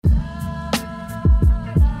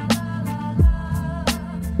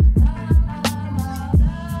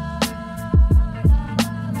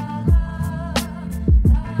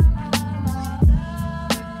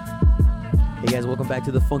back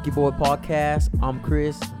to the Funky Boy Podcast. I'm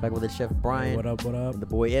Chris, back with the chef Brian. What up, what up? And the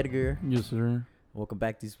boy Edgar. Yes, sir. Welcome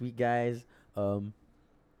back this week, guys. Thank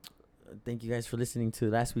you guys for listening to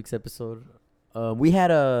last week's episode. We had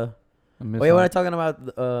a... Wait, what am I talking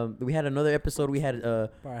about? We had another episode we had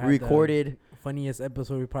recorded. Funniest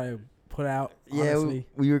episode we probably put out, Yeah, honestly.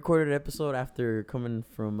 we recorded an episode after coming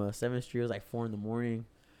from 7th Street. It was like 4 in the morning.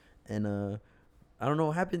 And I don't know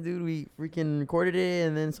what happened, dude. We freaking recorded it,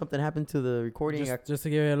 and then something happened to the recording. Just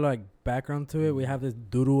to give you a like background to it, we have this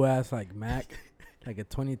doodoo ass like Mac, like a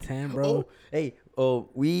 2010, bro.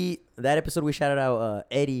 That episode we shouted out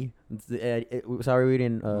Eddie. Sorry we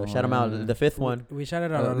didn't shout him out. The fifth one. We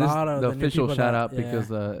shouted out a lot of the the new official people shout that- out yeah. because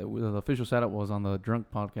the official shout out was on the Drunk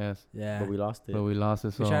podcast, Yeah. But we lost it. So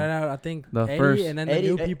We shouted out, I think, the Eddie, first- and then the Eddie-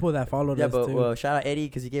 new people that followed Yeah, us but too. shout out Eddie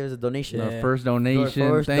because he gave us a donation. Yeah. the first donation.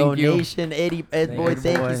 First Thank you, donation, Eddie. Thank Boy, you,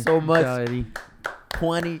 thank boy. you so much. Shout out, Eddie.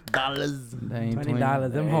 $20. Dang,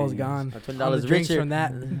 $20. Them hoes Hey, gone. $20 All the drinks richer. from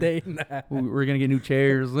that day. We're gonna get new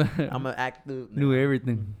chairs, I'm gonna act new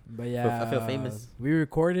everything. But yeah, I feel famous. We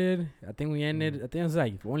recorded. I think we ended. I think it was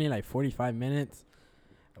like only like 45 minutes.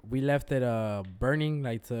 We left it burning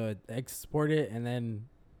like to export it, and then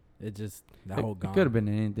it just the whole It gone. could have been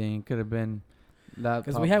anything. Could have been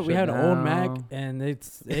Because we had an old Mac, and it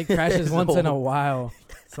crashes It's once in a old. while,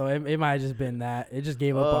 so it might have just been that. It just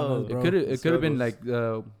gave up on us, bro. It could have been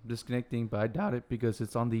Struggles. like disconnecting, but I doubt it because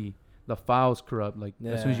it's on the files corrupt. Like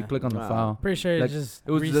as soon as you Yeah. click on the Wow. file, Pretty sure like, it just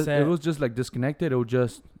it was reset. it was just like disconnected. It would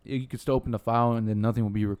just you could still open the file and then nothing will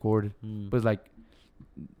be recorded. But it's like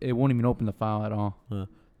it won't even open the file at all.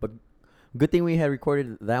 Good thing we had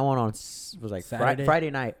recorded that one on was like Saturday? Friday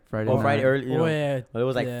night. Friday. Oh, night. Friday early. You know. yeah. But it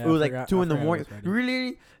was like Yeah, it was I like forgot- 2 I in the forgot it morning.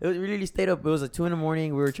 was We really stayed up. It was like 2 in the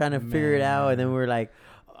morning. We were trying to figure it out, and then we were like,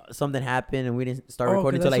 something happened, and we didn't start Oh,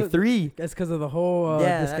 recording 'cause until that's like what- 3. That's because of the whole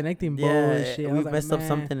disconnecting bullshit. I we was like, messed up man.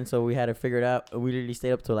 something, and so we had to figure it out. We literally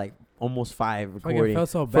stayed up till like almost 5 Fucking recording felt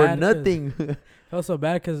so for bad 'cause- nothing. Felt so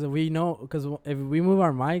bad because we know because if we move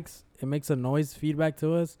our mics, it makes a noise feedback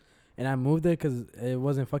to us, and I moved it because it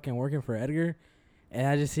wasn't fucking working for Edgar, and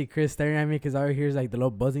I just see Chris staring at me because all I hear is like the little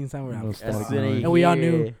buzzing sound. We're Little like, static That's fuck. when noise. And we all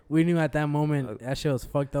Yeah. knew at that moment that shit was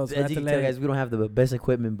fucked up. So we As had you to can tell, let guys, we don't have the best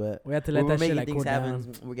equipment, but we had to we're let that shit making like cool things down.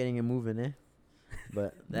 happen. We're getting it moving, eh?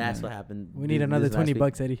 But that's Yeah. what happened. We need another this last week.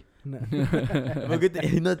 $20, Eddie. No. Well, good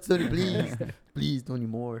thing, not Tony, please, Tony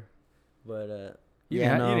more. But You yeah,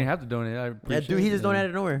 didn't, no. you didn't have to donate. I Yeah, appreciate dude, he it. just don't out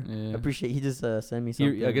of nowhere. Yeah. Appreciate. He just sent me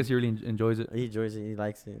something. I guess he really enjoys it. he enjoys it. He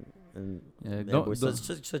likes it, and Yeah, boy,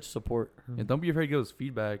 such support. Yeah, don't be afraid to give us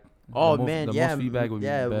feedback. Oh The most- man, the yeah, most feedback would be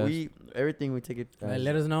yeah. the best. We everything we take it. Like,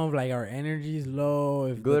 let us know if like our energy's low,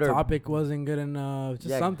 if Good the or- topic wasn't good enough, just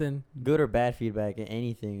Yeah. something. good or bad feedback,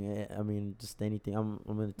 anything. I mean, just anything. I'm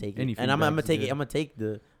gonna take Any it, and I'm feedback gonna is take it. good. I'm gonna take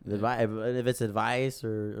the Yeah. advice if it's advice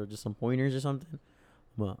or just some pointers or something.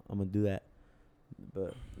 I'm gonna do that.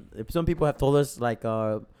 But if some people have told us like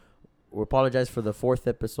we apologize for the 4th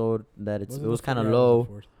episode that it was kind of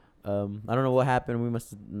low. I don't know what happened. We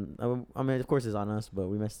must. I mean, of course, it's on us, but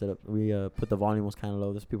we messed it up. We put the volume was kind of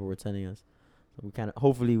low. Those people were telling us. So we kind of.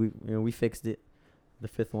 Hopefully, we fixed it. The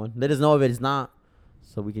 5th one. Let us know if it's not,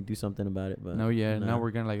 so we can do something about it. But No, yeah. no. Now we're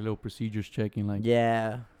gonna like little procedures checking, like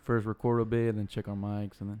Yeah. first record a bit, then check our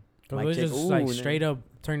mics, and then Mic We're check. just Ooh, like and then- straight up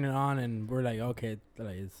turn it on, and we're like, okay,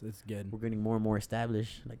 like it's good. We're getting more and more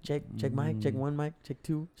established. Like check mic, check 1 mic, check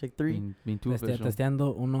 2, check 3. being too official.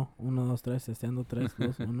 Testeando 1, 2, 3, testeando 3,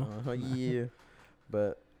 2, 1. Yeah.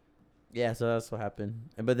 But yeah, so that's what happened.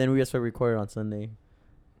 But then we just recorded on Sunday.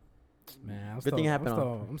 Man, Good thing it happened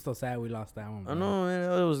I'm still sad we lost that one. I know,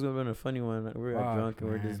 man. It was gonna be a funny one. We were Fuck, drunk and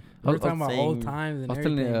we're man. just. We were I was talking about old saying- times and I was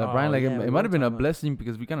telling everything. Brian, like yeah, we it might have been were a talking about- blessing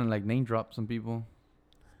because we kind of like name dropped some people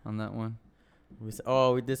on that one. We said,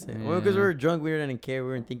 we did say. Well, because we Yeah. were drunk, we didn't care. We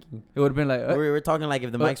weren't thinking. It would have been like we were talking like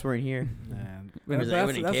if the mics weren't here. Man, We were like,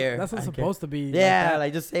 we didn't care. That's I what's didn't care. supposed to be. Yeah, that.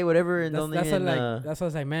 like just say whatever and don't that's even. what that's what I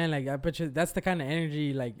was like, man. Like I bet you that's the kind of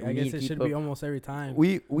energy. Like We I guess need to it keep should be up. almost every time.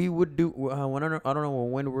 we would do. I don't know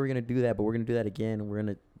when we're gonna do that, but we're gonna do that again. We're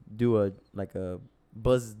gonna do a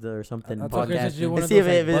buzz or something I thought we should podcast. do one And of see if,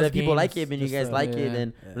 those, like, if buzz people like games, it and you just, guys like it, yeah.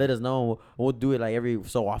 then Yeah. let us know. We'll do it like every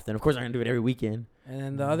so often. Of course, I'm gonna do it every weekend. And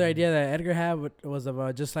then the other idea that Edgar had was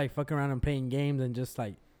about just like fucking around and playing games and just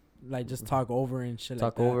like just talk over and shit.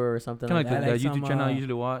 Talk like that. over or something kind like of like that. the like YouTube some, channel I uh,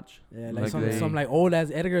 usually watch. Yeah, Like some like old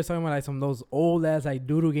ass Edgar's talking about like some of those old ass like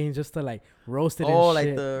doodle games just to like roast it. Oh, and like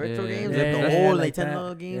shit. the retro Yeah. games, Yeah, like the yeah, old like Nintendo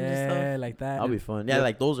that. games and Yeah, stuff. like that. That'll be fun. Yeah, Yeah.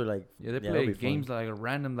 like those are like. Yeah, they that'll play be fun. games like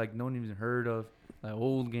random, like no one even heard of, like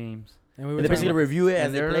old games. And we And were they talking basically about, review it as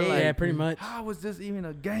and they they're play. like- yeah, pretty much. How was this even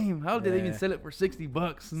a game? How did they even Yeah. sell it for $60?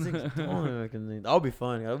 That'll be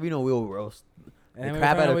fun. We know we'll roast. And The we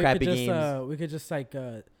crap were out of talking crappy about games. we could just like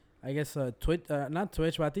I guess Twitch, not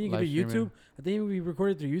Twitch, but I think you can Live do stream YouTube. I think we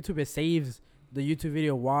recorded through YouTube. It saves the YouTube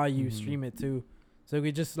video while you Mhm. stream it too. So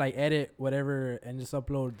we just like edit whatever and just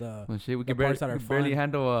upload the. Well, shit, we The can barely, parts that are barely fun.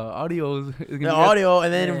 handle audios. It's gonna The be audio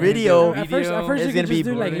and then Yeah. video. At first, Video you is could gonna just be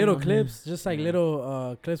do like boring. little clips, just like Yeah.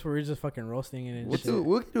 little clips where we're just fucking roasting it and We'll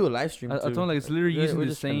shit. do a live stream. I too. told like it's literally We're using the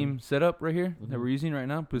just trying to- same setup right here that Mhm. we're using right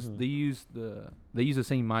now, because Mhm. they use the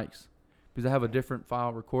same mics, because they have a different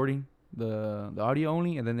file recording the audio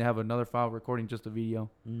only, and then they have another file recording just the video,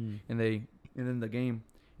 Mm. and then the game,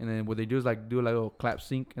 and then what they do is like do like a little clap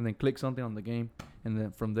sync, and then click something on the game, and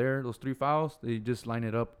then from there those 3 files they just line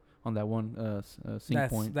it up on that one sync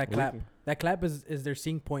point. That clap. That clap is their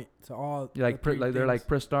sync point to all. Yeah, like the three they're like things.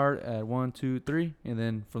 press start at 1, 2, 3, and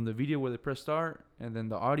then from the video where they press start, and then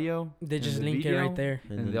the audio, They and just the link it video, right there.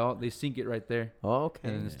 and they sync it right there. Oh, okay.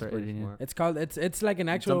 and then That's start pretty editing it. smart. It's called it's like an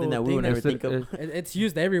actual Something that we thing would never Instead- think of. it's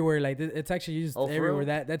used everywhere. Like it's actually used Oh, for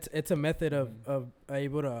everywhere. real? It's a method of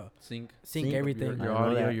able to Sync sync everything. I your know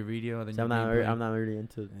audio, that. your video, then See, I'm your not. gameplay. I'm not really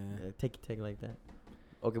into Yeah. tech like that.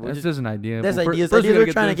 Okay, we're That's just just an idea. That's Well, ideas. first we We're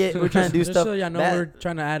gotta trying to this. get. We're trying to do Just stuff. so y'all know, that- we're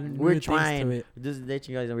trying to add we're new trying. things to it. Just let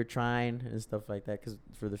you guys know we're trying and stuff like that. Because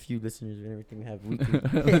for the few listeners and everything we have You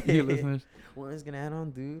weekly, listeners. what is gonna add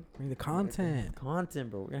on, dude? Bring the content.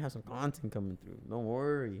 Content, bro. We're gonna have some content coming through. Don't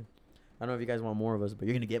worry. I don't know if you guys want more of us, but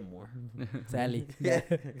you're gonna get more. Sadly. Yeah.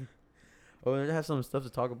 Oh, we have some stuff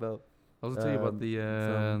to talk about. I was gonna tell you about the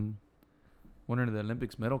some- winner of the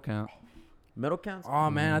Olympics medal count. Medal counts.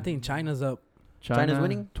 Oh man, I think China's up. China's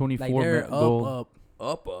winning? 24 Like they're gold.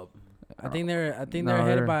 up. Up. I think they're No,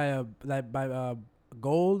 ahead they're- by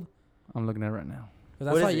gold. I'm looking at it right now. Cause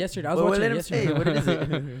I What saw is it it? yesterday. I was Well, watching let it him say. yesterday. What is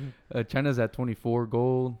it? China's at 24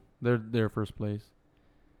 gold. They're first place.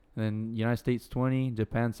 And then United States 20,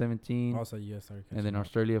 Japan 17, Also, U.S. Sorry, and then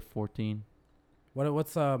Australia 14.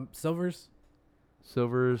 what's silvers?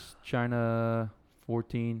 Silvers, China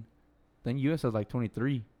 14. Then US has like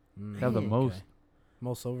 23. They have the Dang. most.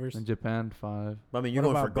 Most silvers. And Japan 5. But I mean, you're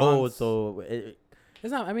What going for about gold, bronze? so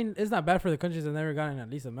It's not. I mean, it's not bad for the countries that never gotten at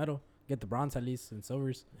least a medal. Get the bronze at least and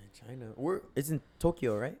silvers. China. It's in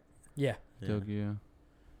Tokyo, right? Yeah, Tokyo.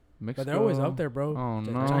 Mexico. but they're always up there, bro. Oh,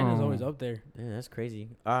 China's no. always up there. Yeah, that's crazy.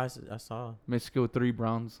 I saw. Mexico 3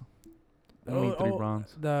 bronze. Only 3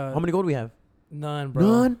 bronze. The How many gold do we have? none, bro.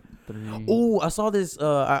 None. 3. Oh, I saw this.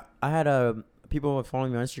 I had people were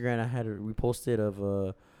following me on Instagram. I had a reposted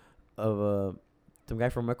of some guy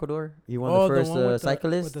from Ecuador. He won the first one with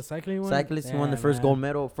cyclist. with the cycling one. Cyclist. He won the Damn, first man. gold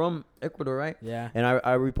medal from Ecuador, right? Yeah. And I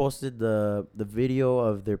reposted the video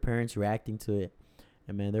of their parents reacting to it,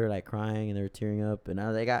 and man, they were like crying and they were tearing up, and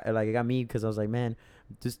it got me because I was like, man,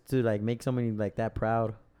 just to like make somebody like that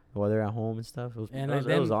proud while they're at home and stuff. It was And it was,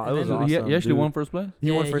 like it was, them- aw- it and was then- awesome. He actually dude. won first place?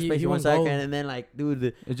 He won Yeah, first place. He won won second, gold. and then like, dude,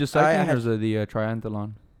 It's just I cycling had- or is it the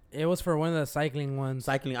triathlon? It was for one of the cycling ones.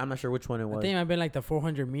 cycling. I'm not sure which one it I was. think it might have been like the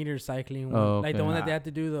 400 meter cycling one. Oh, Like the okay. one that they had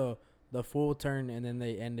to do the full turn and then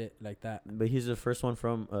they end it like that. But he's the first one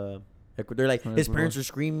from Ecuador. Like From his Ecuador. parents are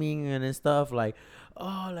screaming and stuff like,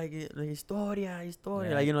 oh, like historia,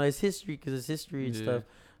 Yeah. like, you know, it's history because it's history and Yeah. stuff.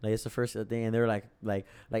 Like it's the first thing, and they were like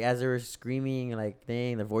as they were screaming, like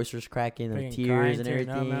dang, their voice was cracking, their Freaking tears crying, and tearing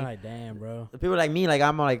up, everything. man, like damn, bro. The people like me, like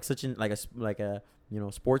I'm like such an like a you know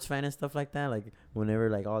sports fan and stuff like that. Like whenever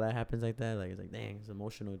like all that happens like that, like it's like dang, it's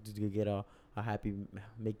emotional to get a happy,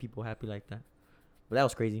 make people happy like that. But that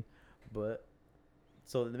was crazy. But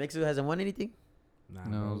so the Mexico hasn't won anything. Nah,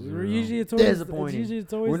 No, bro. zero. Usually it's always Disappointing.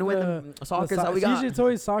 it's We're always gonna win the soccer. That's all we got. Usually it's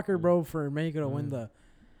always soccer, bro, for Mexico to win Mm. the.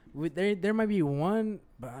 There might be one,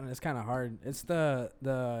 but it's kind of hard. It's the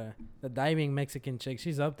diving Mexican chick.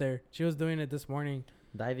 She's up there. She was doing it this morning.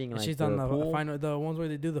 Diving And like she's on the pool. final, the ones where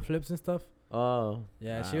they do the flips and stuff. Oh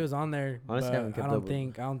Yeah, nah. she was on there. Honestly, I but haven't kept I up don't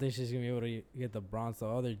with think she's gonna be able to get the bronze. The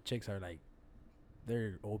other chicks are like,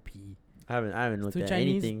 they're OP. I haven't looked Two at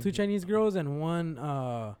Chinese, anything. two Chinese girls and one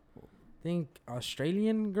I think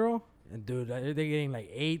Australian girl. And dude, they're getting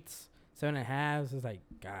like 8s, 7.5s. It's like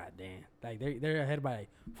god damn, like they're ahead by like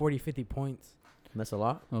 40, 50 points. That's a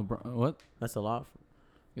lot. Oh, what? That's a lot.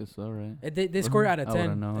 Guess so, right? They score out of I wouldn't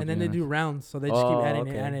 10, know, and to then be they do honest. rounds, so they just keep adding it,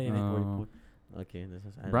 okay. adding it. Oh. Okay, this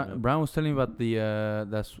is, I don't know. Brown was telling me about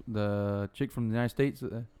that's the chick from the United States.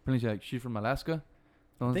 Apparently, like she's from Alaska.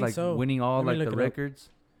 The one's think like so. winning all Let me like the look it up. records.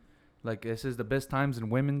 Like it says the best times in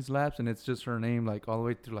women's laps, and it's just her name, like all the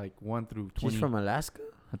way through like 1 through 20. She's from Alaska.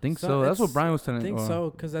 I think So so. That's what it's- Brian was I telling. think or so,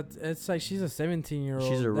 because it's like she's a 17-year-old.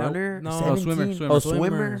 She's a runner? No, Oh, swimmer, 17? swimmer. Oh,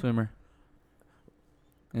 swimmer. Swimmer.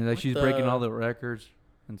 And like What she's breaking the- all the records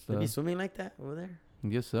and They be stuff. swimming like that over there. I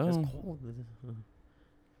guess That's so. cold.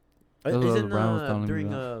 That's what Isn't Brown was telling me during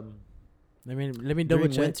about. Let me double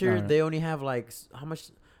During check. winter, Alright. they only have like how much?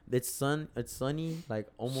 It's sunny, like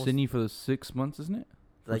almost Sydney for the 6 months, isn't it?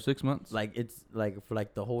 For like 6 months. like it's like for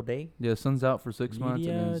like the whole day. Yeah, sun's out for 6 months and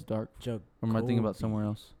then Media it's dark. Jacoby. Or am I thinking about somewhere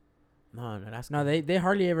else? No, that's No, they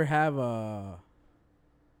hardly ever have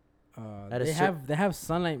At a they have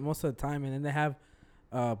sunlight most of the time, and then they have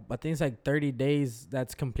I think it's like 30 days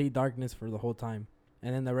that's complete darkness for the whole time,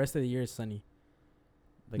 and then the rest of the year is sunny.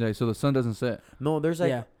 Like- Yeah, so the sun doesn't set. no. There's like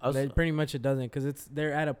yeah, I was- pretty much it doesn't, because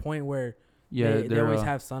they're at a point where Yeah, they they're always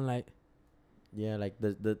have sunlight. yeah, like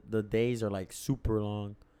the days are like super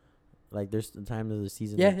long. Like there's the time of the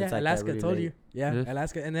season. Yeah, like, yeah, it's, like, that Alaska really told late. you. Yeah, Yes.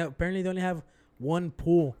 Alaska, and apparently they only have one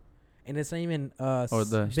pool, and it's not even Or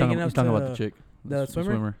the he's big talking, enough he's talking about the to- chick. the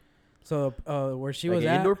swimmer? So where she Like was an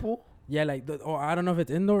at, indoor pool. yeah, like I don't know if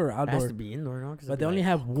it's indoor or It has outdoor, to be indoor, no? 'Cause but it'd they be, only like,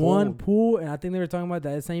 have one cold. pool, and I think they were talking about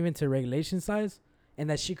that it's not even to regulation size, and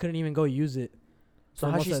that she couldn't even go use it. So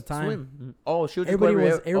for how most she of the time. swim? Oh, she'll just Everybody go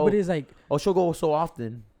was every, everybody's like, oh, she'll go so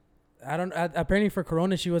often. apparently for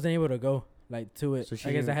Corona she wasn't able to go like to it. So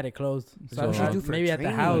I guess she- they had it closed. So So what she do for maybe at the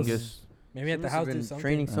training? I house, guess. maybe She at the must have house been do something.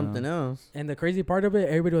 training something else. And the crazy part of it,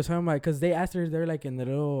 everybody was talking about, because they asked her, they're like in the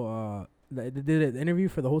little, they did an interview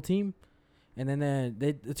for the whole team, and then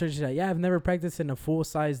she's like, yeah, I've never practiced in a full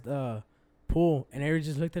sized pool, and everybody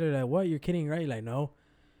just looked at her like, what? You're kidding, right? Like, no.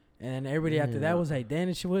 And everybody after that Yeah. was like, damn,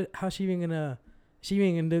 how's she even gonna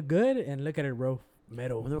do good? And look at her, bro, I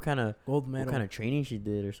medal, wonder what gold medal. kind of training she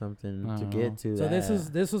did or something I to don't get know. to So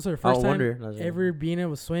that. this was her I first time wonder. That's what- ever being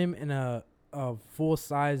able to swim in a full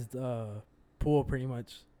sized pool, pretty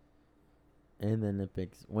much. And then it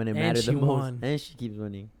picks when it And mattered the she most, won. and she keeps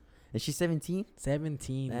winning. And she's 17.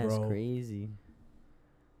 17, That's bro. crazy.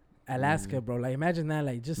 Alaska, bro. Like, imagine that.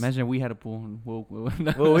 Like, just Imagine we had a pool. And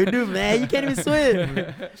Well, we do, man. You can't even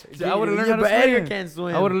swim. See, I would've learned Your how to Edgar swim. can't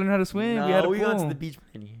swim. I would have learned how to swim. No, we had a we pool. gone to the beach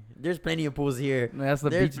plenty. There's plenty of pools here. No, that's the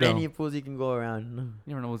There's beach plenty though. of pools you can go around. You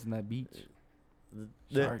never know what's in that beach.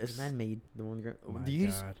 Sharks. It's man-made. The one. Oh my Do you?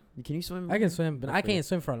 God. Can you swim? I can swim, but Good I for you. can't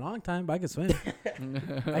swim for a long time. But I can swim.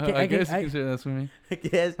 I guess I- you consider that swimming.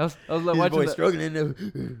 Yes. I was like This watching boy that. struggling.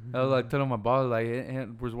 I was like telling my boss like,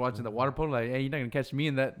 was watching the water polo like, hey, you're not gonna catch me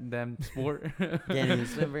in that damn sport. Can't even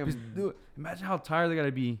swim. Just Bro. do it. Imagine how tired they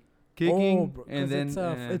gotta be kicking, Oh, bro, 'cause and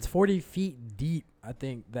then it's 40 feet deep. I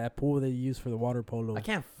think that pool they use for the water polo. I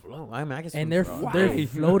can't float. I mean, I can swim. And they're for all- they're Why?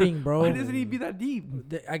 floating, bro. why doesn't he be that deep?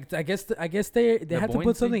 I guess they The had to put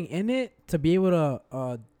buoyancy? something in it to be able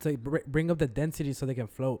to bring up the density so they can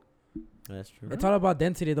float. That's true. It's all about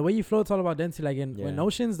density. The way you float, it's all about density. Like in Yeah.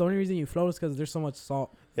 oceans, the only reason you float is because there's so much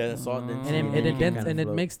salt, Yeah, the salt And density. and it it can dents, and it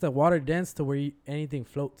makes the water dense to where anything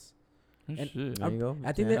floats. Oh, and shit. There you go.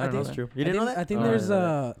 I think Yeah, that- I that's think- true. You didn't know that? I think Oh, there's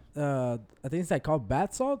yeah. I think it's like called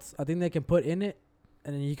bath salts. I think they can put in it,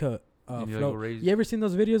 and then you could And you, like, float. raise- You ever seen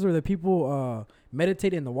those videos where the people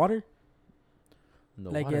meditate in the water? In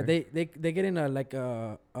the Like water. yeah, they get in a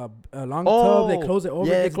long tub, they close it over,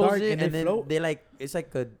 yeah, it they gets close dark, it, and and they then float. they like it's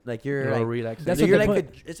like a like you're You're all like relaxed. That's you're what they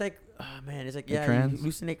like put. it's like man, it's like A yeah, you trance?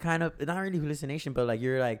 hallucinate kind of. Not really hallucination, but like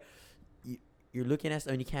you're like you're looking at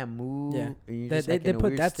stuff and you can't move. Yeah. and you're They, just, they, like, they in a put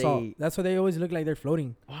weird that salt. state. That's why they always look like they're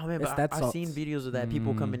floating. Oh man, It's but that I've seen salts. videos of that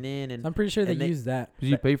people Mm. coming in and I'm pretty sure they And they- use that. 'Cause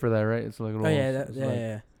you pay for that, right? It's like a Oh little, yeah, it's yeah, like-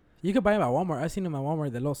 yeah. You could buy them at Walmart. I've seen them at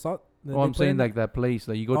Walmart. The little salt. that Oh, they I'm put saying in. like that place.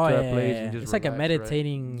 Like you go Oh, to yeah, that place yeah, and yeah. just It's like a relax, right?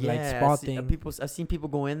 meditating like yeah, spa I've thing. seen people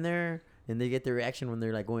go in there and they get their reaction when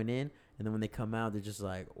they're like going in, and then when they come out, they're just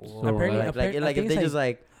like, oh, Apparently- like, apparently- I like if think they it's just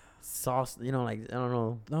like sauce, you know, like I don't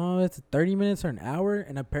know. No, it's 30 minutes or an hour,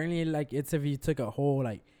 and apparently like it's if you took a whole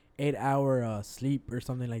like 8-hour sleep or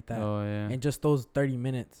something like that, Oh yeah. and just those 30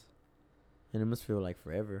 minutes. And it must feel like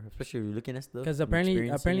forever, especially if you're looking at stuff. Because and apparently,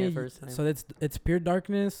 experiencing it first time. so it's pure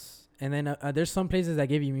darkness, and then there's some places that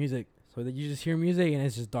give you music, so that you just hear music and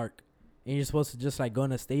it's just dark, and you're supposed to just like go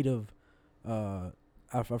in a state of,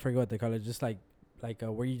 I forget what they call it, just like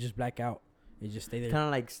where you just black out, you just stay there. kind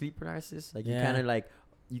of like sleep paralysis. Like you Yeah. kind of like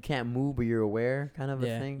you can't move, but you're aware, kind of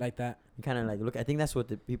Yeah, a thing. like that. You kind of like look. I think that's what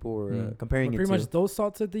the people were Mm. comparing But it pretty to. much those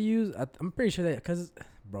salts that they use, I'm pretty sure that because,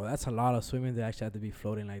 bro, that's a lot of swimming to actually have to be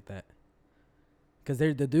floating like that. Because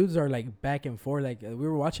the dudes are like back and forth. Like we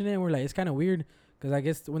were watching it and we're like, it's kind of weird. Because I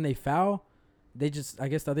guess when they foul, I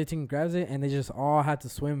guess the other team grabs it and they just all had to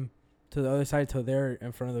swim to the other side till they're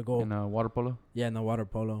in front of the goal. In water polo. Yeah, in the water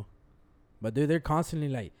polo. But dude, they're constantly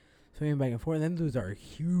like swimming back and forth. And them dudes are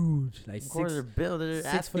huge, like of course, they're built. They're 6'6",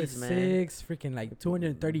 athletes, man. freaking like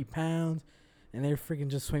 230 pounds, and they're freaking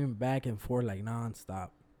just swimming back and forth like nonstop.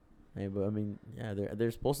 Hey, but I mean, yeah,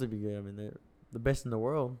 they're supposed to be good. I mean, they're the best in the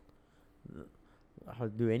world. How to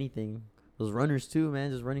do anything. those runners too,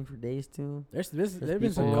 man, just running for days too. There's been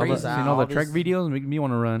people some all crazy. this Seen out, all the all track this- videos make me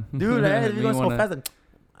want to run. Dude, Make if me you go so wanna- fast,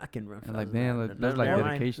 I can run. And like, faster damn, than like, that. there's like Never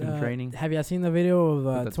mind. dedication training. Have you seen the video of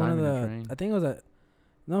Put the it's one of time in the the train. I think it was a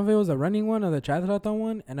I don't know if it was a running one or the triathlon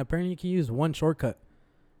one, and apparently you can use one shortcut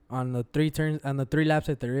on the 3 laps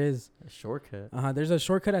that there is. A shortcut. There's a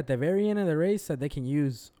shortcut at the very end of the race that they can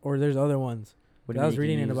use, or there's other ones. What I do was you mean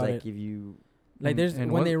you reading can about use, like, it. if you. Like there's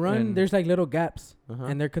And when what- they run, and- there's like little gaps, Uh-huh.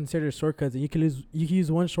 and they're considered shortcuts. And you can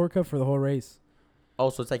use one shortcut for the whole race. Oh,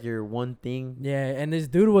 so it's like your one thing. Yeah, and this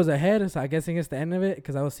dude was ahead, so I guess it's the end of it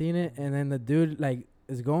because I was seeing it, and then the dude like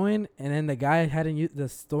is going, and then the guy hadn't used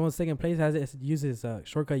the one second place hasn't used his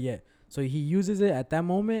shortcut yet, so he uses it at that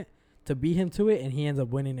moment to beat him to it, and he ends up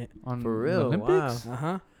winning it. On For the real? Olympics?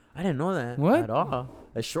 Wow. I didn't know that. What? At all.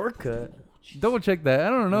 A shortcut. Double check that. I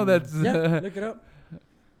don't know. That's Yeah, look it up.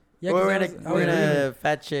 Yeah, 'cause we're I gonna was- I we're was reading gonna it.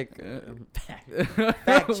 fact check.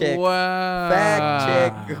 fact check. Wow.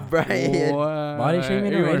 Fact check, Brian. Wow. Body shaming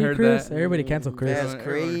Everyone already, heard Chris? that. Everybody cancel Chris. That's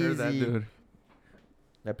Everyone heard that, crazy. dude.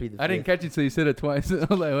 I plead the I didn't fifth. catch it till you said it twice. I was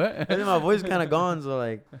like, what? I think my voice kind of gone, so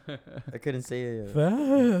like I couldn't say it.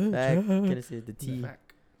 Fact. Couldn't say the T.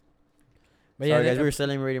 But Sorry, yeah, guys, we were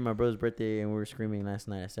celebrating my brother's birthday and we were screaming last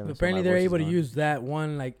night at 7. so apparently my they're voice is able to gone. use that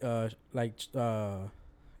one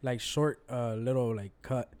like short little like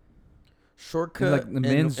cut. shortcut. Like the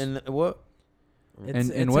men's- and what?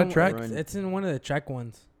 And what in, track? It's in one of the track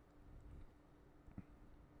ones.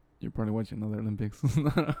 You're probably watching other Olympics. No,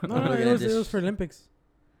 looking it at was this. for Olympics.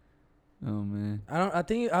 Oh man. I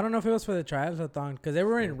don't know if it was for the triathlon because they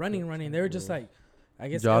weren't running. They were just like, I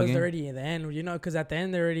guess it Jogging? was already at the end, because at the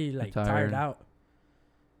end they're already like Tired. tired out.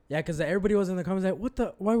 Yeah, because everybody was in the comments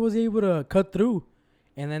like, why was he able to cut through?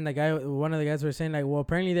 And then one of the guys were saying like, well,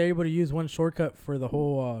 apparently they're able to use one shortcut for the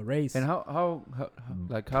whole race. And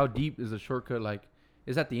how deep is the shortcut? Like,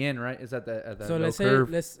 it's at the end, right? Is at the So low let's say curve?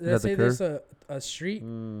 let's that the say there's a street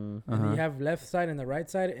Mm. and you have left side and the right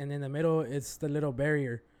side, and in the middle it's the little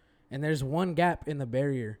barrier, and there's one gap in the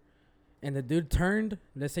barrier, and the dude turned.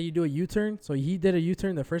 Let's say you do a U-turn, so he did a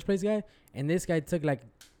U-turn, the first place guy, and this guy took like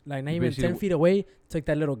not even Basically 10 feet away, took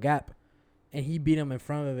that little gap, and he beat him in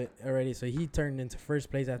front of it already. So he turned into first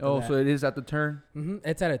place after Oh, that. so it is at the turn.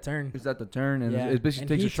 It's at a turn. It's at the turn, and Yeah. it basically And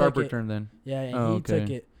takes he a sharper took it. turn then. Yeah, and Oh, he took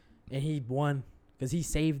okay. it, and he won because he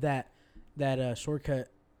saved that shortcut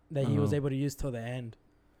that he was Oh. able to use till the end.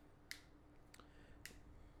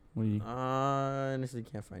 Honestly,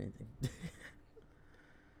 can't find anything.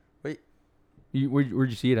 Where'd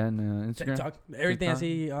you see it at? Instagram? TikTok. Everything I TikTok?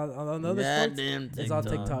 see on other Yeah, sports, damn it's all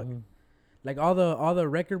TikTok. Like all the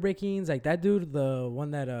record breakings, like that dude, the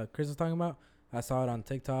one that Chris was talking about, I saw it on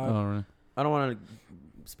TikTok. Oh, really? I don't want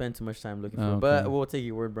to spend too much time looking for Oh, it, but okay. we'll take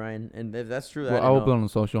your word, Brian. And if that's true, Well, I don't will know. put it on the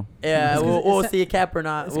social. Yeah, It's 'cause we'll it's- see a cap or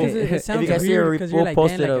not. It's We'll- 'cause if it sounds you guys see it, weird because we'll you're like,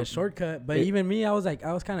 post damn, it like up. a shortcut. But Yeah. even me, I was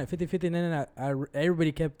kind of 50-50, and then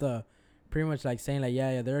everybody kept pretty much like saying like,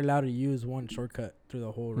 yeah, they're allowed to use one shortcut through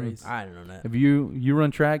the whole race. I don't know that. If you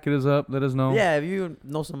run track, hit us up. Let us know. Yeah, if you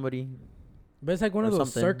know somebody, But it's like one Or of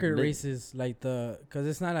those something. circuit They- races, like because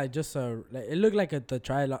it's not like just it looked like the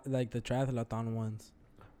triathlon ones.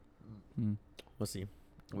 Mm. we'll see.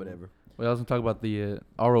 Whatever. We also talk about the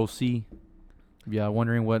ROC. If you're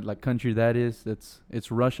wondering what like country that is,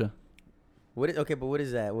 it's Russia. Okay, but what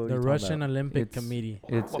is that? What are The you talking Russian about? Olympic It's- Committee.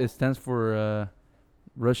 It stands for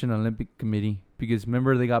Russian Olympic Committee because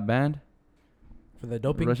remember they got banned. For the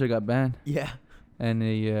doping. Russia got banned, Yeah. and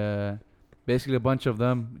they basically a bunch of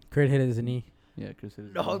them. Kurt hit his knee. Yeah, Chris. Hit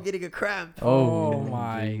his No, I'm knee. getting a cramp. Oh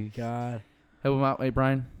my jeez. god! Help him out, hey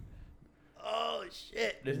Brian. Oh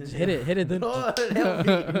shit! Just hit it, dude. Lord, help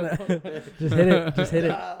me. Just hit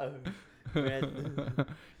it. Ah, man.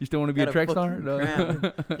 You still want to be a Got a track star? fucking No.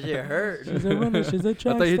 cramp. That shit hurt. She's a runner. She's a I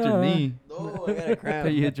track thought you hit your star. knee. No, I got a I cramp.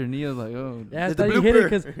 thought you hit your knee. I was like, oh. Yeah, I Did the thought you hit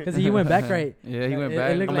it blooper. because he went back right. Yeah, he went It back.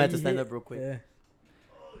 looked I'm gonna like have to he stand hit- up real quick. Yeah.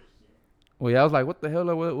 Well, yeah, I was like, what the hell?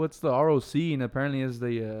 What's the ROC? And apparently it's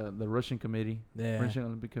the Russian committee, Yeah. Russian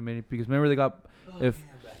Olympic Committee. Because remember they got if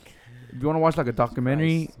you want to watch like a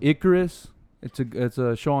documentary, Icarus. It's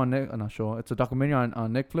a show on not show. It's a documentary on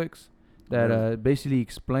Netflix that basically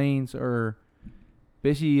explains or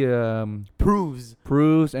basically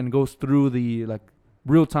proves and goes through the like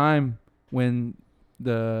real time when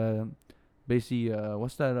the basically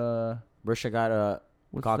what's that Russia got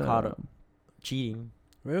what's got that, caught cheating.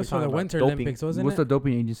 It was We're for talking the about Winter doping. Olympics, wasn't what's it? the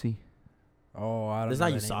doping agency? Oh, I don't It's know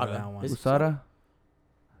not the name of USADA. that one. It's- USADA.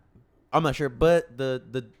 I'm not sure, but the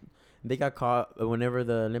They got caught whenever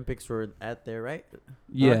the Olympics were at there, right?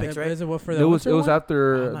 Yeah. Olympics, right? Is it what for It the was winter one?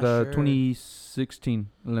 after I'm not the sure. 2016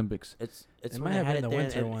 Olympics. It's It when might they have had been it the there,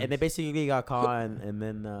 winter and they ones. basically got caught, and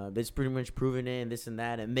then they just pretty much proven it and this and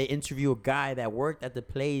that, and they interview a guy that worked at the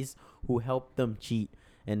place who helped them cheat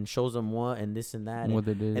and shows them what and this and that, What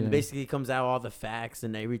they did. and yeah. basically comes out all the facts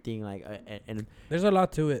and everything, like and There's a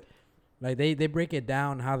lot to it. Like they break it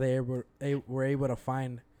down how they were able to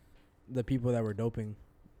find the people that were doping.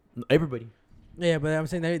 everybody. Yeah, but I'm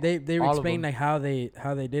saying they All of explained them. like how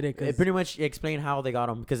they did it. It 'Cause pretty much explained how they got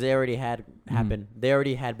them because they already had happened. They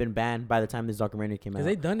already had been banned by the time this documentary came out.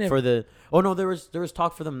 they done it. For the there was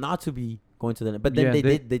talk for them not to be going to the, but then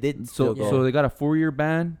Yeah, they did So still go. so they got a 4-year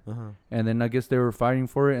ban, Uh-huh. and then I guess they were fighting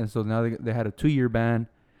for it, and so now they had a 2-year ban,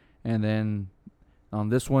 and then on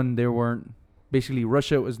this one they weren't. Basically,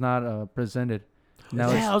 Russia was not presented. Now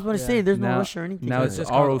Yeah, I was about to yeah. say there's no now- Russia or anything. now to it's it. just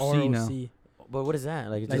called ROC now. But what is that?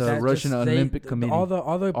 Like, Like The that, Russian just Olympic Committee. All the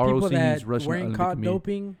people ROC that is Russian weren't Olympic caught Committee.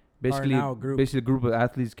 doping Basically, are now a group. basically a group of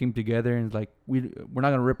athletes came together and like we're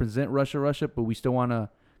not gonna represent Russia, but we still want to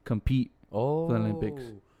compete. oh, Olympics.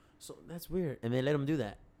 So that's weird, and they let them do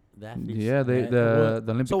that. The athletes. Yeah, Yeah, the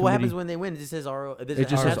Olympic So Committee. what happens when they win? It just says RO. It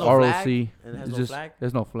just has says no ROC. flag, and it has It's no just flag.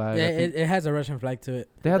 there's no flag. yeah, I think it has a Russian flag to it.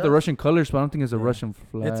 they have the does? Russian colors, but I don't think it's a Yeah. Russian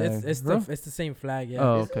flag. It's Huh? it's the same flag. Yeah.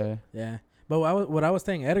 Oh, Is it? okay. Yeah. But what I was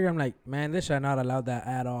saying, Edgar, I'm like, man, this should not allowed that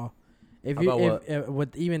at all. If you About if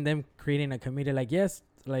with even them creating a committee, like yes,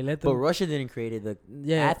 like let But them. Russia didn't create it. The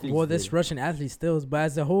Yeah, athletes well, this did. Russian athlete still, but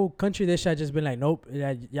as a whole country, they should have just been like, nope,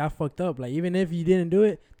 y'all fucked up. Like even if you didn't do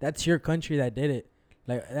it, that's your country that did it.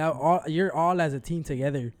 Like you're all as a team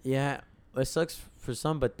together, Yeah, it sucks for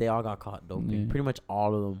some, but they all got caught doping. Yeah. Pretty much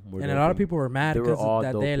all of them were. and a lot of people were mad They were all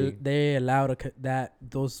because doping. they allowed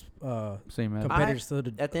those Same as competitors still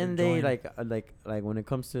to At the end of the day, join. like when it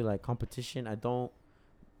comes to like competition, I don't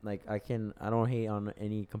hate on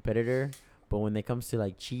any competitor, but when it comes to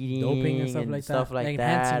like cheating, doping and stuff like that,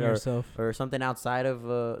 enhancing that, yourself. or something outside of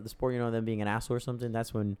the sport, them being an asshole or something,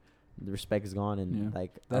 that's when the respect is gone. And Yeah.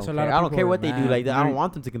 like That's I a don't lot care. of I don't people care are what they do. mad. Like I You're- don't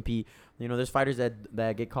want them to compete. There's fighters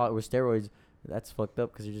that get caught with steroids. That's fucked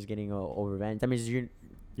up because you're just getting over revenge. That means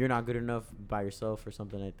you're not good enough by yourself or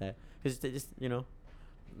something like that. Because just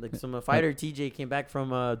like some fighter TJ came back from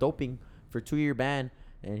doping for 2-year ban,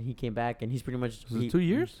 and he came back and he's pretty much Was it 2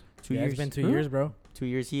 years? 2 Yeah, years. it's been 2 Huh? years, bro. 2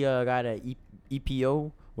 years. He got a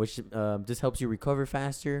EPO, which just helps you recover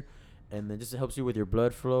faster, and then just helps you with your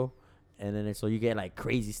blood flow, and then so you get like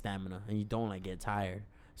crazy stamina and you don't like get tired.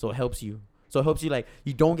 So it helps you. Like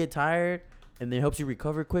you don't get tired, and then it helps you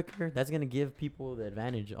recover quicker. That's gonna give people the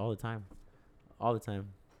advantage all the time, all the time.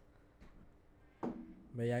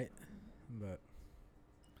 But yeah, but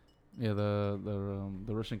Yeah, the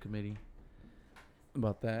Russian committee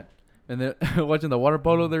about that. And then watching the water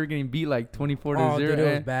polo, they were getting beat like 24 to 0. dude, it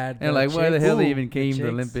was and, bad. and like, why the hell they even the came to the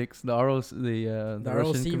chicks. Olympics? The ROC, the The Russian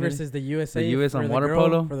ROC committee, versus the USA. The US for on the water girl-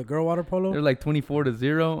 polo? for the girl water polo. they're like 24 to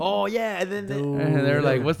 0. Oh yeah, and then Dude. And they're it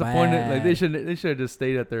like, was what's the point? Like they bad. should have just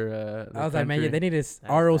stayed at their. I was like, man, yeah, they country. need to That's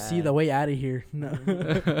ROC bad. the way out of here. No.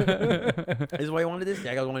 this is why you wanted this.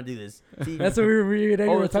 Yeah, I guys want to do this. See, That's what we were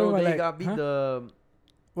talking so about. they Like, got beat huh?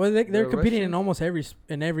 Well, they're the competing in Russians? almost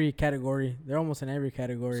every category. They're almost in every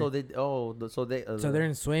category. So they so they're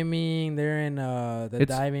in swimming. They're in the It's-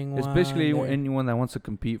 diving. It's one, basically they're- anyone that wants to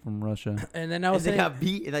compete from Russia. And then I and was they saying, got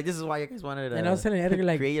beat. And like this is why you guys wanted to. and I was telling Edgar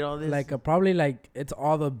like create all this. probably like it's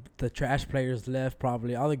all the trash players left.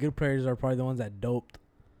 Probably all the good players are probably the ones that doped.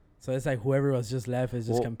 So it's like whoever was just left is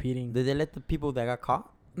just Well, competing. Did they let the people that got caught?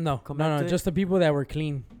 No, come no, back no, to it? just the people that were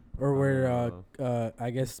clean or were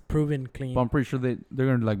I guess proven clean. But I'm pretty sure they're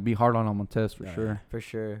gonna like be hard on them on tests for Yeah. sure. For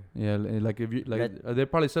sure. Yeah, like if you like, they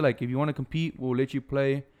probably said like if you want to compete, we'll let you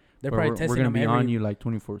play. They're but probably we're testing gonna them be every. on you like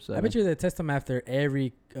 24/7. I bet you they test them after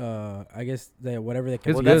every. I guess whatever they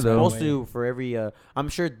can. It's Well, good, that's though. supposed to for every. I'm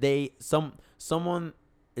sure someone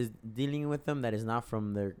is dealing with them that is not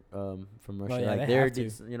from their from Russia. yeah, like they they're have to.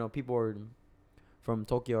 just, people are from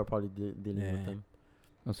Tokyo are probably dealing Yeah. with them.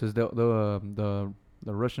 It says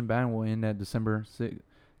the Russian ban will end at December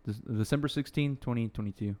 16,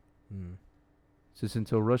 2022. Mm. Says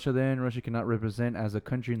until Russia cannot represent as a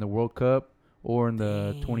country in the World Cup or in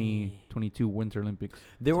the Dang. 2022 Winter Olympics.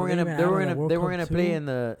 They So were they're gonna even they out were of the gonna World they were Cup gonna play too?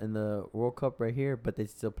 in the World Cup right here, but they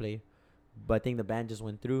still play. But I think the ban just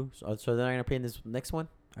went through, so they're not gonna play in this next one.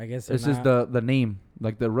 I guess This is the name.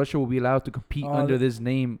 Like the Russia will be allowed to compete Oh, under th- this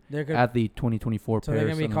name they're gonna, at the 2024 so they're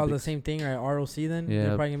Paris gonna be called the Olympics. same thing, right? ROC then. Yeah,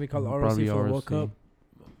 They're probably gonna be called ROC probably for the World ROC. Cup.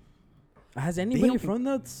 Has anybody don't- from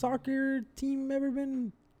the soccer team ever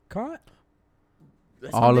been caught?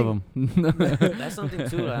 That's All of something- them. That's something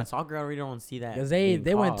too. Soccer, I really don't see that. Because being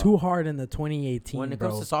they went caught. too hard in the 2018. When it bro.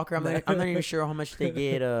 comes to soccer, I'm not even sure how much they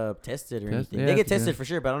get tested or anything. Yeah, They get yeah. tested for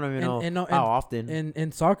sure, but I don't even know And no, how often.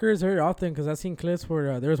 And soccer is very often because I've seen clips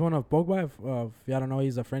where there's one of Pogba. If y'all don't know,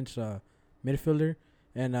 he's a French midfielder,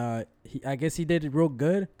 and I guess he did real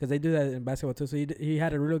good because they do that in basketball too. So he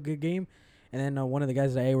had a real good game, and then one of the guys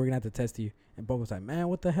was like, "Hey, we're gonna have to test you," and Pogba's like, "Man,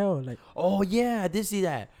 what the hell?" Like, Oh yeah, I did see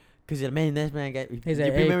that. Cause man, this man got. He's You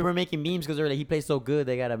like, "Hey, remember making memes because they're like he plays so good,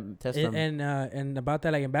 they gotta test him. and about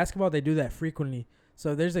that, like in basketball, they do that frequently.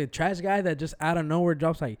 So there's a trash guy that just out of nowhere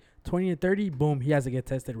drops like 20 or 30, boom, he has to get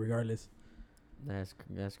tested regardless.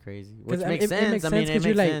 That's crazy. Which 'Cause, makes sense. It makes I sense mean, it 'cause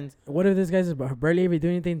you're makes like, sense. what if this guy's barely ever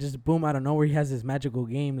doing anything? Just boom, out of nowhere, he has this magical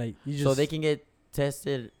game. Like you just So they can get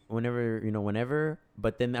tested whenever,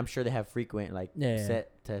 but then I'm sure they have frequent like Yeah.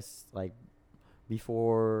 set tests like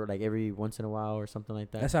before, like every once in a while or something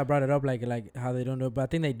like that. That's how I brought it up, like how they don't do it, but I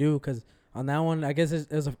think they do because on that one, I guess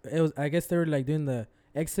it was I guess they were like doing the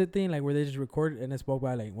exit thing, like where they just record and it spoke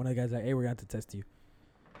by like one of the guys like, hey, we're going to test you.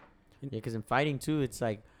 Yeah, because in fighting too, it's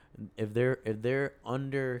like if they're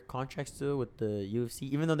under contracts still with the UFC,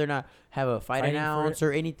 even though they're not have a fight Fighting for announce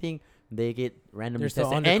or anything, they get randomly They're still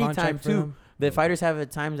tested under anytime contract for too. them. The fighters have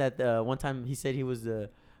at times that one time he said he was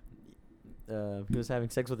having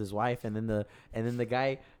sex with his wife, and then the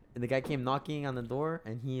guy came knocking on the door,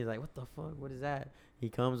 and he's like, "What the fuck? What is that?" He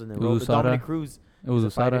comes and then Dominic Cruz. It was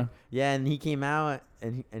He's a fighter. Asada. Yeah, and he came out,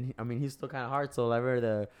 and I mean, he's still kind of hard. So like,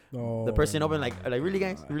 the Oh, person opened like really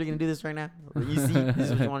guys, you really gonna do this right now? You see, this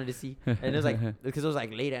is what you wanted to see, and it was like because it was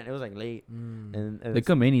like late, and They it's-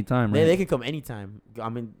 come anytime, right? they can come anytime. I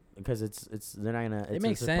mean, because it's they're not gonna. It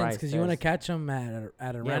makes sense because you want to catch them at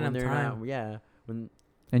a random time.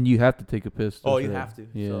 And you have to take a piss. Oh, for you that. have to.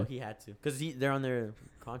 Yeah. So he had to, because they're on their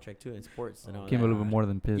contract too in sports and all Came that. a little bit more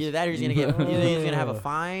than piss. Either that or he's gonna have a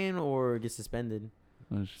fine or get suspended.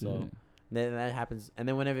 Oh, shit. So then that happens, and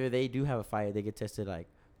then whenever they do have a fight, they get tested like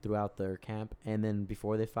throughout their camp, and then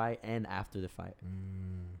before they fight and after the fight.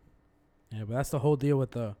 Yeah, but that's the whole deal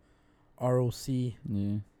with the ROC.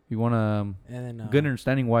 Yeah. You want to And then good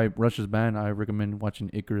understanding why Russia's banned, I recommend watching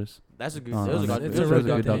Icarus. That's a good. on It was a Netflix. good. It's It a was real a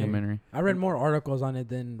good good documentary. I read more articles on it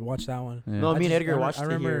than watched that one. Yeah. No, me and I Edgar watched I it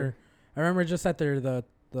remember, here. I remember just after the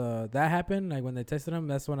that happened, like when they tested him,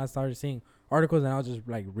 that's when I started seeing articles and I'll just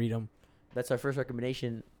like read them. That's our first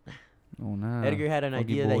recommendation. Oh, nah. Edgar had an Foggy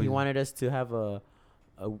idea that he boys. wanted us to have a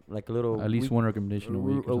like a little At least week- one recommendation a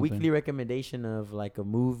week. a weekly recommendation of like a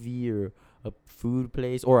movie or a food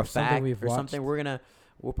place or a Something fact we've or something. watched.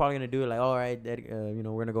 We're probably gonna do it like, all right, we're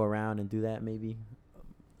gonna go around and do that maybe.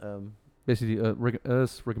 Basically,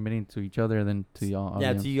 us recommending to each other and then to y'all. Yeah,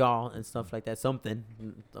 audience. to y'all and stuff like that. Something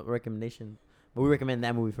a recommendation, but we recommend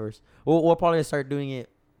that movie first. We'll probably start doing it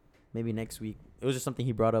maybe next week. It was just something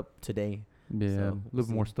he brought up today. Yeah, So, a little bit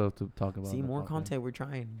see. more stuff to talk about. See, in the more podcast. content. We're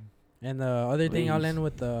trying. And the other thing I'll Please. end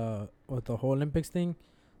with the whole Olympics thing.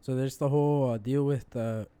 So there's the whole deal with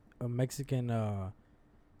a Mexican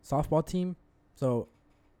softball team. So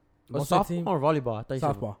most of the Softball team, or volleyball? I thought you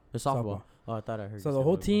said softball. The softball. Oh, I thought I heard. So you the say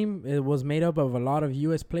whole volleyball. team, it was made up of a lot of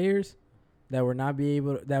U.S. players that were not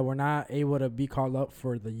able to be called up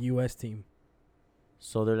for the U.S. team.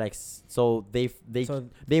 So they're like, so So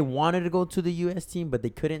they wanted to go to the U.S. team, but they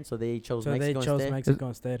couldn't, so they chose they Mexico chose instead. Mexico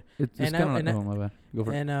instead. It's And kind I- of and like, I- oh, my bad. Go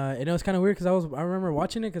for it. And it was kind of weird because I remember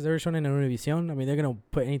watching it because they were showing it in Univision. I mean, they're gonna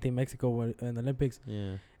put anything Mexico in the Olympics,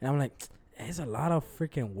 Yeah. and I'm like, there's a lot of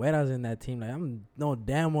freaking güeras in that team. Like I'm no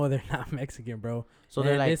damn well they're not Mexican, bro. So And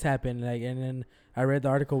they're like, this happened, like, and then I read the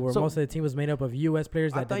article where So- most of the team was made up of U.S.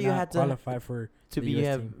 players I that thought did you not had to- qualify for. to the be US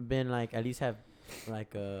have team. been like at least have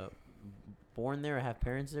like born there or have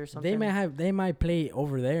parents there or something. They might play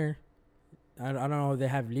over there. I don't know if they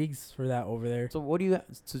have leagues for that over there. So what do you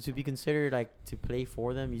to be considered like to play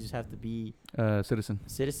for them? You just have to be Citizen. a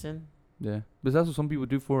citizen. Yeah, but that's what some people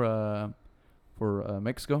do for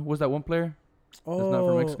Mexico. Was that one player Oh, that's not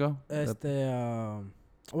from Mexico?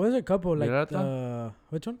 what is a couple like Mirata?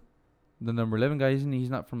 which one? The number 11 guy, isn't he? He's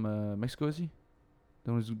not from Mexico, is he?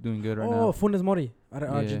 The one who's doing good right Oh, now. Funes Mori, Yeah.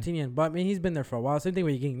 Argentinian. But I mean, he's been there for a while. Same thing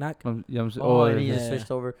with Gignac. Yeah, I'm saying, Oh, and he yeah. just switched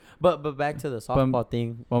over. But back to the softball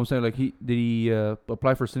thing. well, I'm saying like he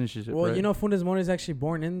apply for citizenship? Well, right? you know, Funes Mori is actually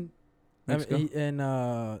born in Mexico? in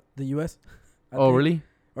the U.S. I Oh, think. really?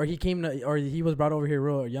 Or he was brought over here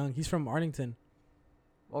real young. He's from Arlington.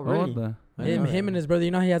 Oh, Oh, really? what the? I didn't know Him that. and his brother.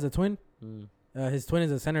 You know, he has a twin. Mm. His twin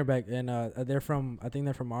is a center back, and I think they're from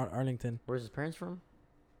Arlington. Where's his parents from?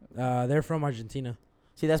 They're from Argentina.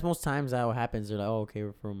 See, that's most times how it happens. They're like, oh, okay,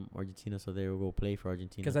 we're from Argentina, so they will go play for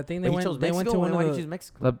Argentina. Because I think But they he chose went. They went Mexico? to one Why of did the. you choose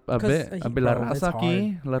Mexico? A bit. Cause, A bit. La bro, it's raza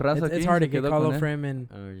aquí. La raza It's aquí hard to se get quedó call con up él. for him,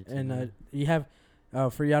 and Argentina. you have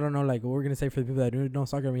for y'all don't know, like what we're gonna say for the people that don't know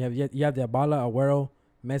soccer. You have the Abala, Agüero,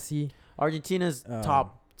 Messi. Argentina's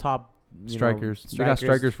top Strikers. They got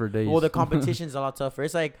strikers for days. Well, the competition's a lot tougher.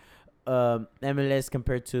 It's like MLS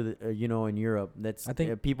compared to the, in Europe. That's I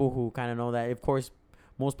think people who kind of know that. Of course,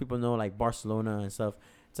 most people know like Barcelona and stuff.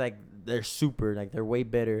 It's like they're super, like they're way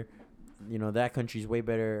better. That country's way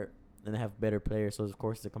better and they have better players. So of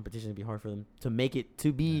course the competition would be hard for them to make it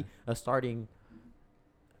to be a starting.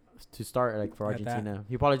 To start like for Argentina,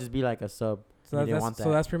 he'll probably just be like a sub. So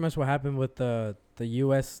that's pretty much what happened with the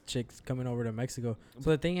U.S. chicks coming over to Mexico.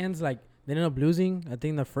 So the thing ends like they ended up losing. I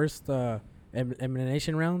think the first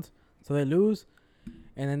elimination round, so they lose,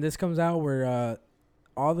 and then this comes out where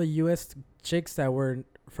all the U.S. chicks that were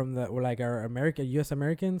were like our U.S.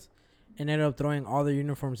 Americans, and ended up throwing all their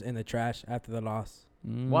uniforms in the trash after the loss.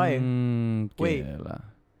 Why? Wait.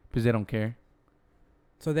 Because they don't care.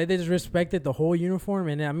 So they just respected the whole uniform,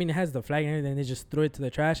 and I mean it has the flag and everything. They just threw it to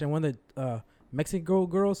the trash, and one of the Mexican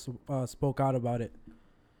girls spoke out about it.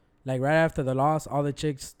 Like right after the loss, all the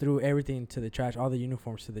chicks threw everything to the trash, all the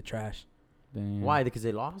uniforms to the trash. Damn. Why? Because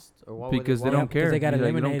they lost, or why? Because they don't care. They got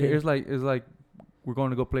eliminated. It's like we're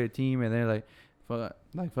going to go play a team, and they're like,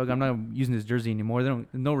 fuck, I'm not using this jersey anymore. They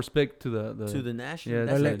don't no respect to the national. Yeah,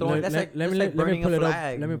 That's like throwing. That's like burning a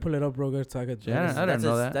flag. Let me pull it up, bro. So I could. Yeah, I didn't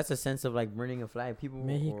know that. That's a sense of like burning a flag. People.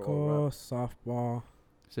 Mexico softball.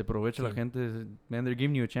 Se aprovecha la gente. Man, they're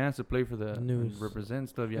giving you a chance to play for the News. represent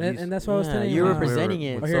stuff. And that's what I was telling you. You're representing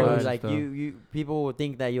it. So like stuff. you people would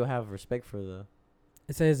think that you'll have respect for the.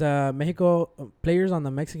 It says Mexico players on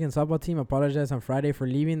the Mexican softball team apologized on Friday for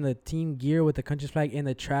leaving the team gear with the country's flag in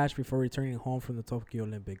the trash before returning home from the Tokyo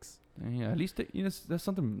Olympics. Yeah, at least that's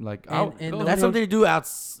something like and that's something to do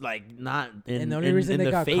like not in, and the only reason in they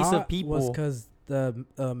the got face caught of people was because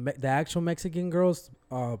the actual Mexican girls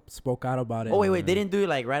spoke out about it. Oh wait, they didn't do it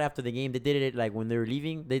like right after the game. They did it like when they were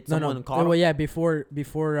leaving. Someone caught them. Well, yeah, before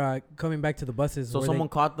coming back to the buses. So someone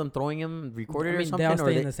caught them throwing him, recorded or something. They all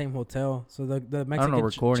stay in the same hotel. So the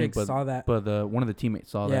Mexican chicks saw that. But one of the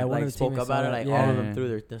teammates saw that. Yeah, one of the spoke teammates about it. Like all of them threw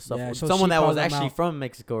their stuff. Yeah, so someone that was actually from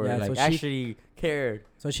Mexico or like actually cared.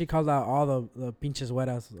 So she called out all the pinches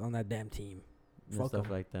hueras on that damn team. Fuck stuff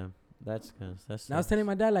like that. That's I was telling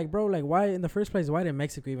my dad, like, bro, like, why in the first place, why did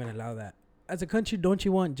Mexico even allow that? As a country, don't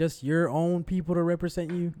you want just your own people to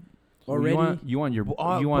represent you already? You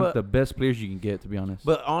want the best players you can get, to be honest.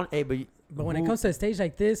 But when it comes to a stage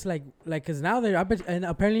like this, like, cause now and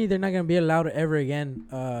apparently they're not gonna be allowed ever again.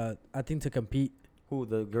 I think to compete. Who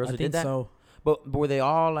the girls I who think did that? So. But were they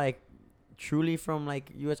all like truly from like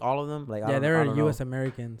U.S. All of them? Like yeah, they were U.S.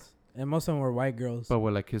 Americans. And most of them were white girls. But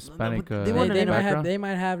with like Hispanic, they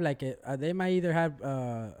might have like they might either have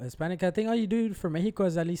Hispanic. I think all you do for Mexico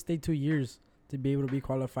is at least stay 2 years to be able to be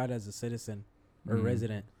qualified as a citizen or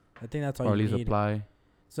resident. I think that's all you need. Or at least apply.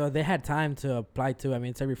 So they had time to apply too. I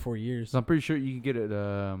mean, it's every 4 years. So I'm pretty sure you can get it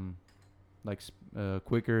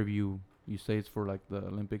quicker if you say it's for like the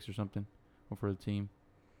Olympics or something, or for the team.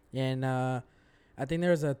 And I think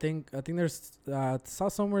there's saw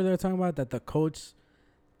somewhere they were talking about that the coach.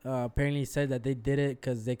 Apparently said that they did it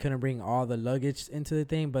because they couldn't bring all the luggage into the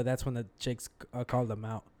thing, but that's when the chicks called them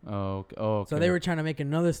out. Oh, okay. So they were trying to make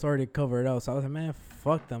another story to cover it up. So I was like, man,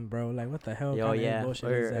 fuck them, bro. Like, what the hell? Oh, yeah.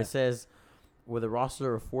 It says, with a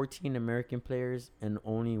roster of 14 American players and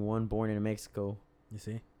only one born in Mexico. You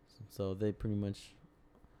see? So they pretty much...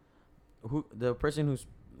 The person who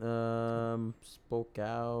spoke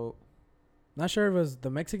out... Not sure if it was the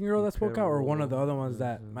Mexican girl that spoke out or one of the other ones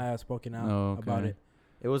that might have spoken out about it.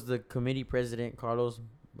 It was the committee president, Carlos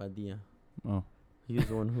Badia. Oh. He was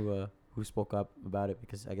the one who spoke up about it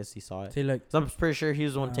because I guess he saw it. See, look, so I'm pretty sure he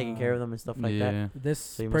was the one taking care of them and stuff like that.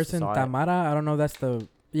 This person, Tamara, I don't know if that's the...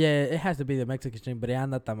 Yeah, it has to be the Mexican team, but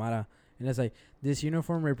Ana Tamara. And it's like, this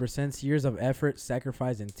uniform represents years of effort,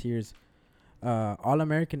 sacrifice, and tears. All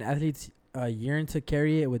American athletes yearn to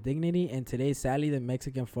carry it with dignity, and today, sadly, the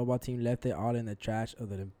Mexican football team left it all in the trash of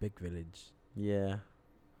the Olympic Village. Yeah.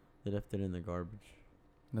 They left it in the garbage.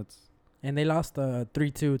 And they lost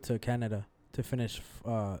 3-2 to Canada to finish.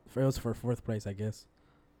 It was for fourth place, I guess.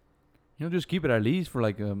 Just keep it at least for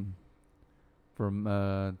like to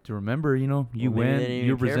remember. You win.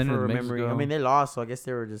 You represented Mexico. I mean, they lost, so I guess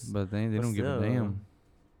they were just. But they don't give a damn.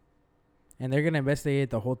 And they're gonna investigate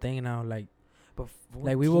the whole thing now. Like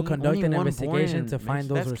we 14, will conduct an investigation to find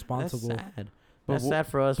those responsible. That's sad. That's sad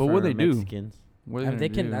for us. But for what they Mexicans. do? What are They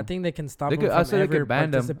gonna can. I do? think they can stop They them could- I from said they ever could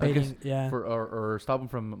ban them, I participating. guess, Yeah. or stop them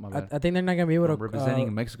from my bad. I think they're not gonna be able to from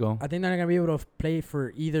representing Mexico. I think they're not gonna be able to play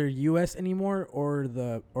for either U.S. anymore or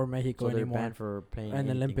Mexico So they're anymore. banned for playing And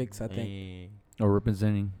anything. Olympics, I think. Or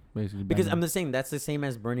representing, basically. Because ban I'm them. just saying that's the same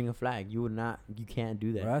as burning a flag. You can't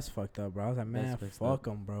do that. Bro, that's fucked up, bro. I was like, man, That's messed up. fuck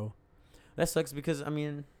them, bro. That sucks because I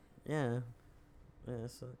mean, yeah, it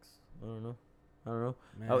sucks. I don't know.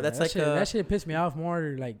 Man, that's that like shit, a- that shit pissed me off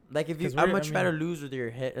more. Like, Like if you, 'Cause I'd we're- I much rather mean- lose with your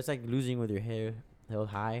head. It's like losing with your hair held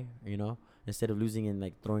high, instead of losing and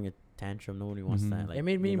like throwing a tantrum. Nobody wants Mhm. that. Like, it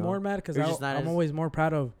made me you know? more mad because You're just not I'm as- always more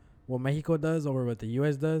proud of what Mexico does over what the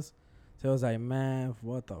U.S. does. So I was like, man,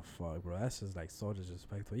 what the fuck, bro? That's just like so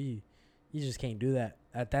disrespectful. You just can't do that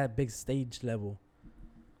at that big stage level.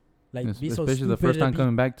 Like, be so Especially the stupid first to time be-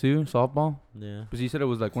 coming back to softball. Yeah. Because you said it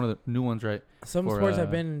was like one of the new ones, right? Some for, sports have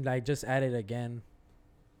uh, been like just added again.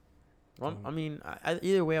 Well, So- I mean,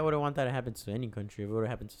 either way, I wouldn't want that to happen to any country. If it would have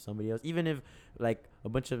happened to somebody else, even if like a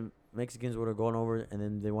bunch of Mexicans would have gone over and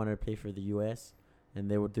then they wanted to play for the U.S. and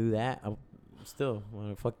they would do that, I still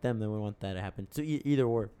want to fuck them. They wouldn't want that to happen to either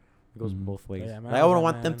or. It goes Mhm. both ways. Yeah, man, Like, I wouldn't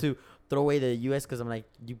man. want them to throw away the U.S. because I'm like,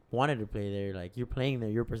 you wanted to play there. Like, you're playing there.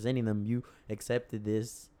 You're presenting them. You accepted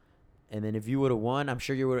this. And then if you would have won, I'm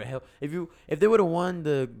sure you would have helped. If they would have won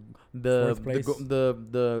the Fourth place.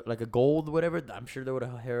 the like a gold whatever, I'm sure they would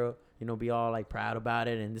have be all like proud about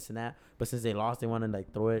it and this and that. But since they lost, they want to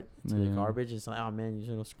like throw it to the Yeah. garbage. It's like, oh man, you're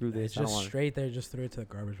just gonna screw this. It's I don't just want straight there, just threw it to the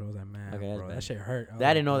garbage. I was like, man, Okay, that's bro, bad. that shit hurt.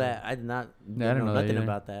 I didn't know that. I did not. Yeah, I didn't know that nothing either.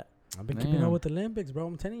 about that. I've been keeping Damn. up with the Olympics, bro.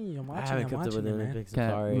 I'm telling you, I'm I watching. haven't I'm kept up watching with the it, man. Olympics. I'm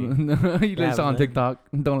Can't- sorry. you Yeah, just saw on man. TikTok.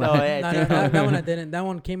 Don't Oh, lie. yeah, No, TikTok. that one I didn't. That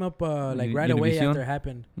one came up like right away Univision? after it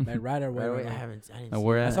happened. Like right away. Right away, right I away. haven't. I didn't. And see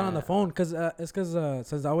where I at? saw it on the phone because it's because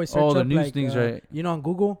since I always search Oh, the up news like things, right? on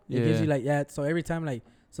Google, it gives Yeah. you like so every time like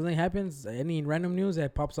something happens, any random news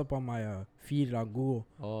that pops up on my feed on Google,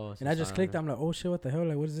 Oh, and I just clicked. I'm like, oh shit, what the hell?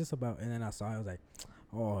 Like, what is this about? And then I saw it. I was like,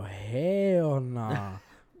 oh hell nah,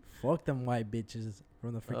 fuck them white bitches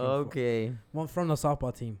from the freaking Okay, one from the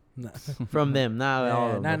softball team. Nah, from them, not all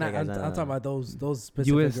of them. nah, Okay, guys, I'm talking about those specific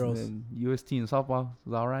U.S. girls. U.S. team softball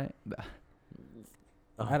is all right.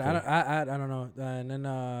 I don't know. And then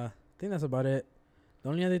I think that's about it. The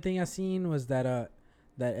only other thing I seen was that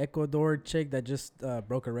Ecuador chick that just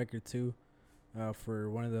broke a record too, for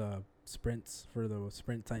one of the sprints for the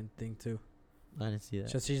sprint time thing too. I didn't see that.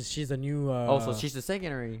 So she's a new. So she's the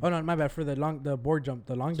second already. Oh no, my bad for the long So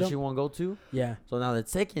jump. she won't go to. Yeah, So now the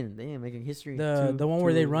second, damn, making history. the one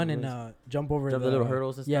where they run and jump over jump the little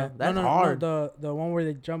hurdles and Yeah, stuff. That's no, hard. No, the one where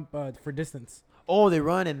they jump for distance. Oh, they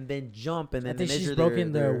run and then jump and then I think they measure she's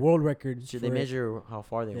broken their the world record. They for it. measure how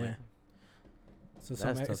far they Yeah. went. So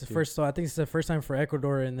That's tough it's the too. first. So I think it's the first time for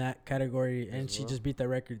Ecuador in that category, and As she well. just beat the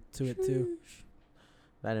record to it too.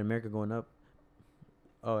 Latin America going up.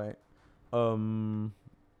 All right.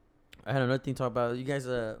 I had another thing to talk about. You guys,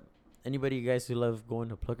 anybody you guys who love going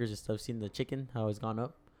to Pluckers and stuff, seen the chicken how it's gone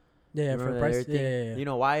up? Yeah, Remember for the that price. everything? Yeah. You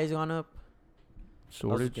know why it's gone up? I was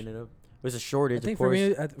Shortage. looking it up. There's a shortage. I think of for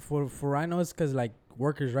course. me, for I know it's because like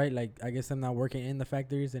workers, right? Like I guess I'm not working in the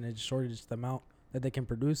factories, and it's shortage the amount that they can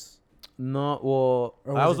produce. No, well,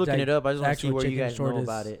 Or I was was it looking like it up. I just want to see actual where you chicken guys know shortage?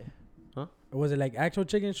 about it. Or was it like actual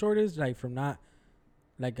chicken shortage, like from not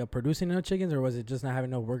like producing enough chickens, or was it just not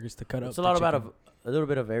having enough workers to cut up? It's a the lot about chicken? a little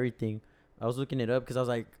bit of everything. I was looking it up because I was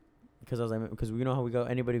like, because we know how we go.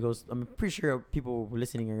 Anybody goes. I'm pretty sure people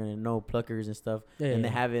listening are gonna know Pluckers and stuff, Yeah, and yeah.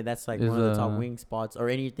 they have it. That's like Is, one of the top uh, wing spots or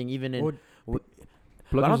anything. Even in What-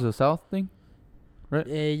 Pluckers is a South thing.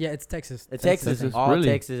 Yeah, it's Texas. Texas, Texas, all really?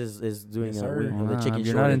 Texas is doing Yes, a sir. wing, the Wow, chicken if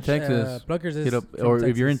you're not in shortage. Texas, Pluckers is hit up, from or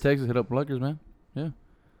if you're in Texas. Texas, hit up Pluckers, man.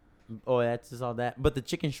 Oh, that's just all that. But the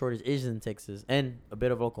chicken shortage is in Texas and a bit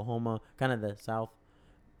of Oklahoma, kind of the south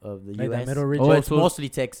of the Like that U.S. middle Oh, region. But it's so- mostly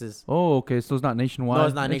Texas. Oh, okay. So it's not nationwide. No,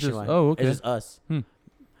 it's not just- nationwide. oh, okay. It's just us. Hmm.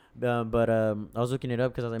 But I was looking it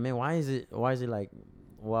up because I was like, man, why is it like,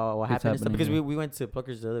 well, what It's happened and stuff? happening, Because yeah. we went to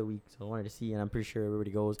Pluckers the other week, so I wanted to see, and I'm pretty sure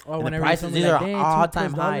everybody goes. Oh, and the whenever prices, somebody these are like, dang,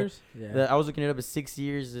 all-time $2 high. Yeah. I was looking it up at 6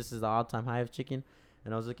 years. This is the all-time high of chicken,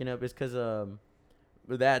 and I was looking up it's because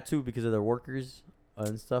that too, because of the workers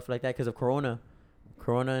and stuff like that, because of Corona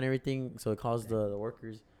and everything. So it caused the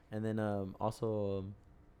workers, and then also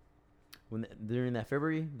during that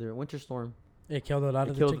February, the winter storm, It killed a lot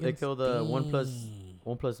It of killed- the chickens. it killed,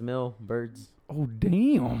 1+ mil birds. Oh,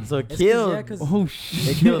 damn. So it It's 'cause, killed. yeah, 'cause Oh They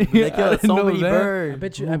shit. killed. They I killed didn't so know many that.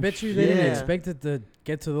 birds. I bet you they didn't Yeah. expect it to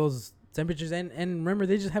get to those temperatures, and remember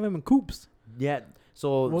they just have them in coops. Yeah.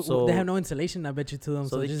 So They have no insulation. I bet you to them.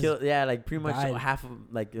 So So they just killed. Yeah, like pretty much died. half of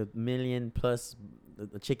like 1 million plus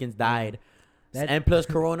the chickens died, That- and plus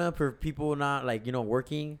Corona for people not like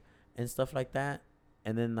working and stuff like that.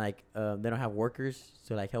 And then like they don't have workers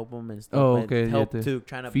to like help them and stuff. Oh, like, okay. help Yeah, to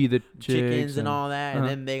trying to feed the chickens and all that. Uh-huh. And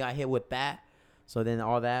then they got hit with that. So then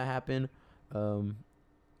all that happened.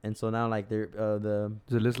 And so now like they're the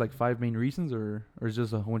Does it list like 5 main reasons, or is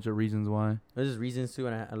just a whole bunch of reasons why? there's just reasons too,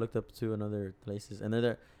 and I looked up too in other places, and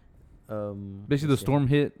they're Basically, the let's see. storm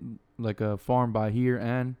hit like a farm by here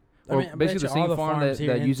and, I or mean, I bet basically the you all same the farm farms that,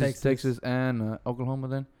 here that in uses Texas and Oklahoma.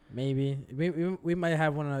 Then Maybe we might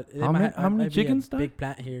have one. How many chickens died? Big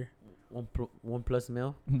plant here. one plus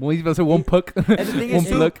mil. well, he's about to say one puck. And the thing is One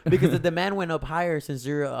too, pluck. because the demand went up higher since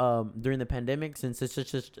you're during the pandemic, since it's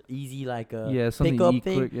such easy like Yeah, something you pickup eat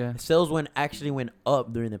thing. quick. Yeah. Sales went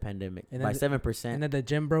up during the pandemic And by then 7%. And then the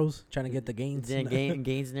gym bros trying to get the gains. Then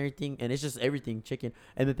gains and everything, and it's just everything chicken.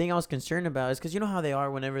 And the thing I was concerned about is because you know how they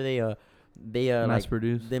are whenever they Mass like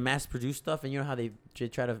produce. they mass produce stuff, and you know how they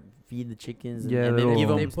try to feed the chickens, and, Yeah, and then they'll- give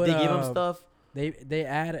them They put, give them stuff. They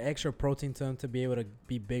add extra protein to them to be able to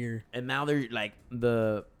be bigger. And now they're like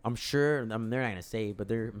I'm sure they're not gonna say, but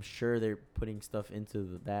I'm sure they're putting stuff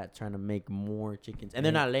into that, trying to make more chickens, and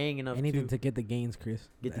they're Yeah. not laying enough Anything to to get the gains, Chris.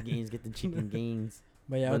 get the gains, get the chicken gains.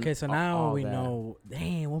 But yeah, But okay. So all- now all we that. know.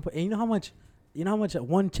 Dang, and you know how much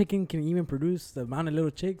one chicken can even produce? The amount of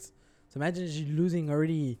little chicks. So imagine you losing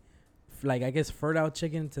already, like I guess fertile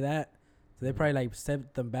chicken to that. So they probably like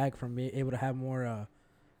stepped them back from being able to have more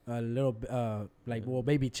little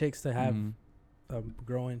baby chicks to have Mhm.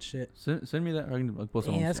 growing shit. Send me that. I can post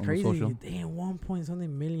it Damn, on, that's on crazy. social. Damn,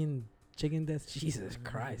 1 million chicken deaths. Jesus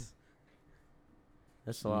Christ.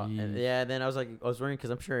 That's a lot. And Jeez. yeah, then I was worrying because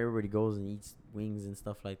I'm sure everybody goes and eats wings and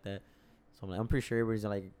stuff like that. So I'm pretty sure everybody's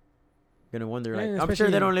like gonna wonder. Yeah, Like I'm sure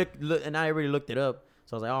especially- they don't look, and not everybody looked it up.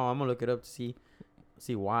 So I was like, oh, I'm gonna look it up to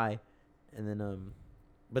see why. And then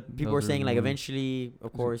but people were Those are saying like annoying. eventually,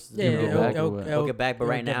 of course, Yeah, It'll go back or what? it'll get back. But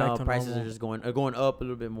it'll right get back now, to prices normal. are just going up a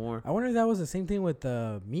little bit more. I wonder if that was the same thing with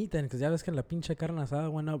meat then, because ya ves que la pinche carne asada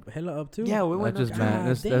went up hella up too. Yeah, we went That's up. just man.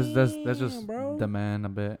 That's God just damn, bro. demand. I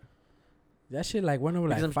bet. That shit like went over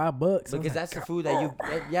like Because $5. I was Because like, that's the food that you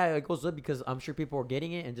yeah, it goes up because I'm sure people are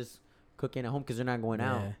getting it and just cooking at home because they're not going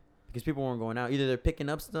out. yeah. Because people weren't going out. Either they're picking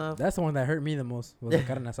up stuff. That's the one that hurt me the most was the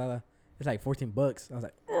carne asada. It's like $14. I was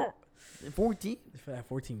like, 14? it's for that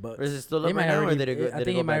 $14. Or is it still It up might right now, or already- did it go, I did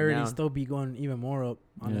think go it might back already down? still be going even more up,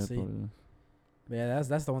 honestly. Yeah, probably. But yeah,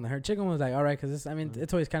 that's the one that hurt. Chicken was like, all right, because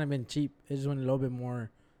it's always kind of been cheap. It just went a little bit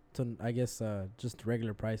more to, I guess, just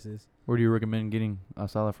regular prices. Where do you recommend getting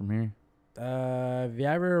asada from here? If you're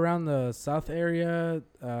ever around the south area,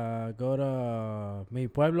 go to Mi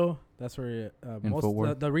Pueblo. That's where In Fort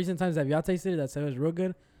Worth. the recent times that y'all tasted it that said it was real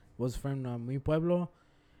good was from Mi Pueblo.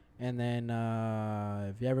 And then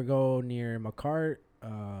if you ever go near McCart,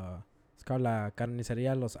 it's called La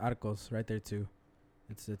Carniceria Los Arcos right there too.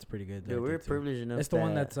 It's pretty good. Dude, right we're there, too. privileged enough. It's the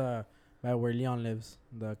one that's by where Leon lives.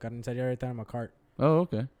 The Carniceria right there in McCart. Oh,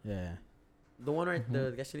 okay. Yeah. the one right,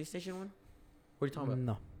 the gasoline station one. What are you talking about?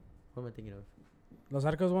 No. What am I thinking of? Los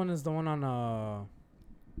Arcos one is the one on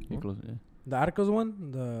Get close, yeah. the Arcos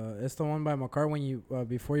one. It's the one by McCart when you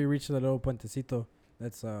before you reach the little puentecito.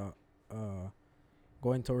 That's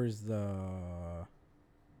going towards the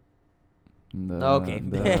Okay.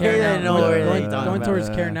 the- I didn't know where going, you're talking going about. towards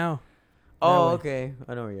Care Now. Oh, way. okay.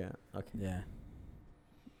 I know where you're at. Okay. Yeah.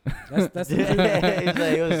 That's the He's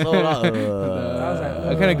like, it was so long. I was like,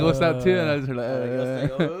 I kind of ghosted out too, and I was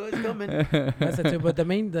like, oh, it's coming. That's it too. But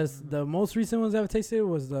the most recent ones I've tasted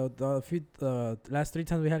was the last 3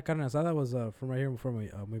 times we had carne asada was from right here from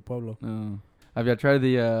Mi Pueblo. Have you tried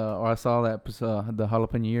or I saw that the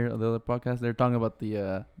jalapeno year of the other podcast. They're talking about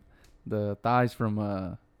the thighs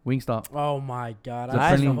from Wingstop. Oh my god! It's I tried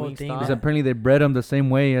the apparently- whole thing. Wingstop. Because apparently they bread them the same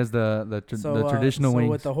way as the traditional so wings.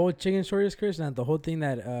 with the whole chicken shortage, Chris, and the whole thing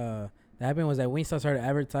that happened was that Wingstop started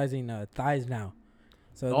advertising thighs now.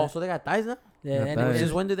 So Oh, so they got thighs now? yeah, Got and thighs.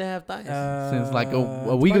 Since when do they have thighs? Since like a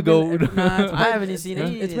it's week probably ago. been- nah, it's I probably- haven't seen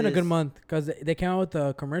any. It's been a good month because they came out with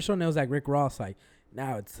a commercial and it was like Rick Ross, like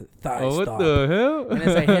now it's thigh Oh, what stop. the hell? And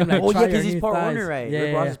it's like him, like, Oh, try yeah, your because he's new part thighs. owner, right? Yeah,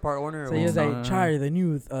 Rick yeah, Ross yeah. is part owner. So he was Wingstop. like, try the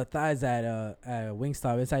new thighs at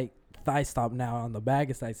Wingstop. It's like thigh stop now on the bag.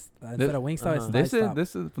 It's like instead of Wingstop, it's uh-huh. thigh They said stop.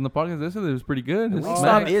 this is from the podcast. They said it was pretty good. It's Wingstop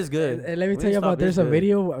Wingstop smack. is good. And let me tell you Wingstop about. There's is a good.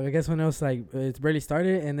 video. I guess when it was like it's barely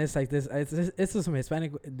started, and it's like this. It's just some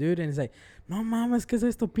Hispanic dude, and he's like, "No mames, que es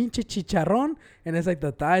esto pinche chicharrón?" And it's like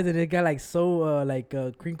the thighs, and it got like so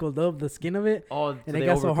crinkled up the skin of it, Oh, and it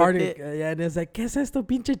got so hard. Yeah, and it's like, "Que es esto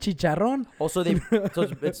pinche chicharrón?" Also, they so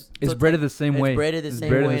It's breaded the same way. It's breaded the It's same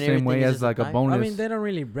breaded way. the and same way everything is as just like a thigh. boneless. I mean, they don't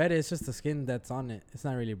really bread it. It's just the skin that's on it. It's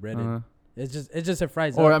not really breaded. Uh-huh. It's just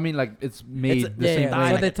it Or up. I mean, like it's made It's the same thigh, way.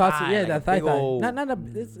 So like they a toss thigh, it. Yeah, like a that thigh big thigh. ol'- Not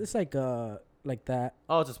it's like like that.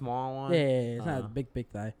 Oh, it's a small one. Yeah, it's not a Uh, big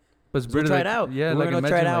thigh. But it's So pretty try like, it out. Yeah, we're like gonna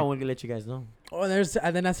try it imagine, out. like- and We're gonna let you guys know. Oh,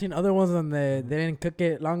 and then I seen other ones on they didn't cook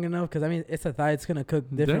it long enough because I mean it's a thigh. It's gonna cook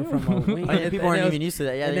different Damn. from a wing. Oh, yeah, people aren't even used to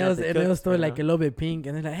that. Yeah, and they it have was to and cook, it was still you like a know. little bit pink,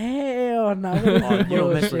 and they're like, hell no. Oh, you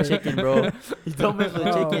don't mess with Bullshit. chicken, bro. You don't mess with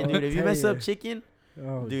Oh, chicken, dude. If you tell mess ya. up chicken,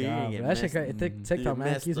 Oh Dude, you're gonna god, get bro. That shit, messed- TikTok man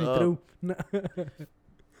messed keeps me up. through.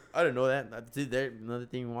 I didn't know that. Dude, there another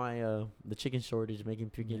thing why the chicken shortage making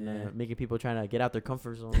freaking Yeah. making people trying to get out their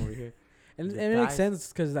comfort zone over here. And The it makes thighs. sense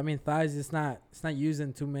because I mean thighs. It's not used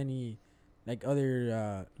in too many like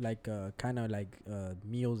other kind of like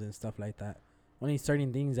meals and stuff like that. Only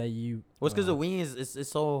certain things that you. Well, it's because the wing is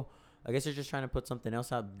so. I guess they're just trying to put something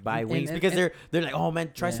else out by And- wings and- because and- they're like, oh man,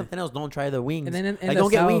 try Yeah. something else. Don't try the wings. And then in like, the don't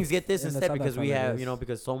get South- wings. Get this in the instead South, because that's we what it have is.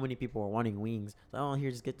 because so many people are wanting wings. So, oh, here,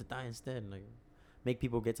 just get the thigh instead. Like, make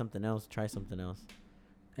people get something else. Try something else.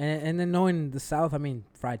 And then knowing the South, I mean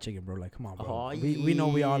fried chicken, bro. Like come on, bro. Oh, we know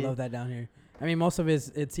we all yeah. love that down here. I mean most of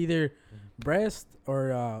it's either breast or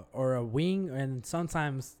a wing and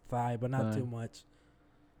sometimes thigh, but not Thigh. too much.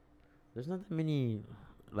 There's not that many.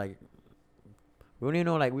 Like, we only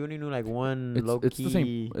know one It's low it's key. the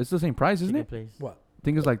same. It's the same price, isn't chicken it? place. What? I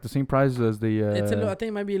think it's like the same price as the. It's I think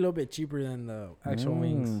it might be a little bit cheaper than the actual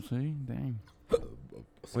wings. See, dang.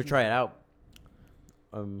 We'll try it out.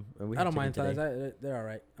 And we I had don't mind chicken thighs. today. They're all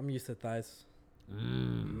right. I'm used to thighs.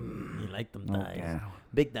 You like them Oh, thighs? yeah.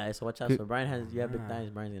 Big thighs. So watch out. Could- So Brian has big Ah. thighs.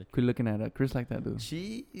 Brian's gonna. Quit looking at Chris like that, dude.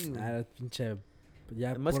 Jeez. Nah, pinche,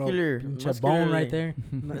 yeah, Muscular- pinche muscular bone leg. right there.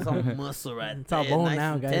 It's all muscle right It's all there, bone nice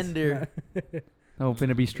now, and guys. Tender. Oh,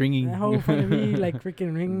 finna be stringing. That whole finna be like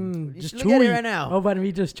freaking ring, You just should look at it chewy. right now. Oh, finna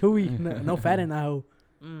be just chewy. No fat in that hoe.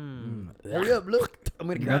 Hurry up, look. I'm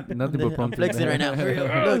gonna cramp. Nothing but I'm pumpkin. flexing right now. Hurry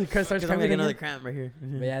up, look. Chris starts Because I'm cramping getting another again. cramp right here.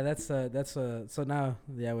 But yeah, that's so now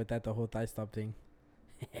with that the whole thigh stop thing.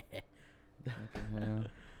 Yeah.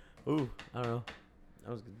 Ooh, I don't know.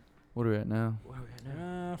 That was good. What are we at now? Where are we at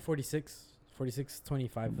now?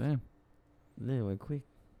 46-25. Damn. Yeah, it went quick.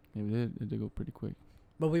 Yeah, it did go pretty quick.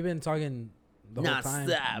 But we've been talking the whole Not time.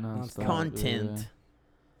 stop. Non-stop, Content.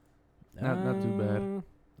 yeah. Not too bad.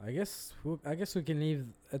 I guess we can leave.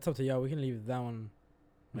 It's up to y'all. We can leave that one.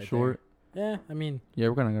 Right Short. there. Yeah, I mean, Yeah,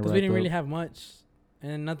 we're gonna because wrap we didn't up. really have much,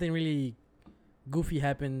 and nothing really goofy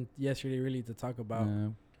happened yesterday, really to talk about. Yeah.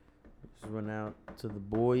 Just went out to the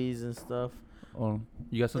boys and stuff. Oh,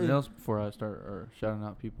 you got something else before I start or shouting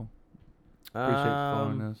out people? Appreciate you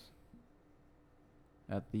following us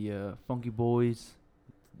at the Funky Boys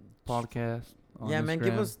podcast. On Yeah, man,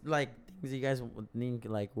 give Instagram. us like things you guys would think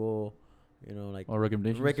like we'll, like or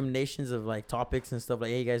recommendations. recommendations of like topics and stuff.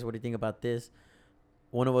 Like, hey guys, what do you think about this?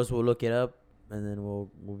 One of us will look it up, and then we'll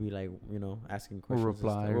be like, asking questions. and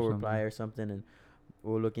reply stuff. or We'll reply something. or something, and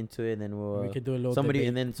we'll look into it, and then we'll we could do a little somebody, debate.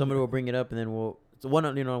 and then somebody will bring it up, and then one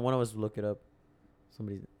of us will look it up.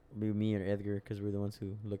 Somebody, maybe me or Edgar, because we're the ones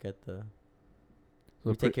who look at the. So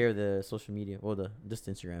We take care of the social media. Well, just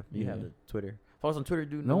Instagram. You have Yeah. the Twitter. Follow us on Twitter,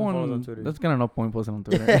 dude. No follows on one. Twitter. That's kind of no point posting on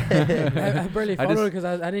Twitter. I barely I followed just- it because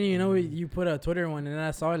I didn't even know you put a Twitter one, and then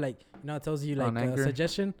I saw it like it tells you On like a Anchor?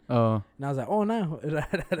 suggestion, Oh, and I was like, oh no,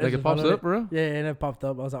 like it pops up, bro. Yeah, and it popped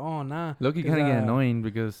up. I was like, oh nah. Loki 'Cause, kind of get uh, annoying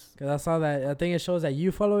because Cause I saw that. I think it shows that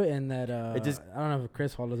you follow it, and that It just- I don't know if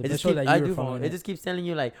Chris follows it. It But it just shows keep, that I you were do follow. following It it. just keeps telling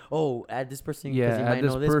you like, oh, add this person. 'cause yeah, you at might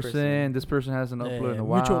this know person, this person hasn't uploaded in Yeah, a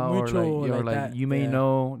while, mutual, or like like that, you may yeah.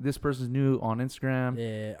 know this person's new on Instagram.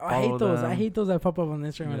 Yeah, I Follow hate those. I them. hate those that pop up on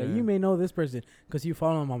Instagram. Like Yeah. you may know this person because you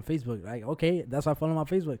follow them on Facebook. Like okay, that's why I follow them on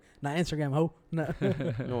Facebook, not Instagram. Ho, no.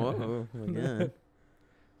 No, oh my god.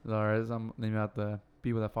 All right, so I'm naming out the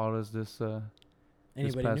people that followed us this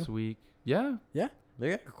Anybody past new? week. Yeah,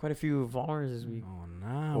 They got quite a few followers this week. Oh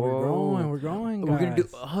nah, Whoa. we're growing. We're gonna do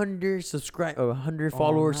guys. 100 subscribe or 100 Oh,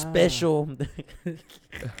 follower nah. special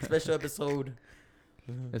special episode.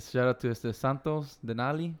 it's shout out to este Santos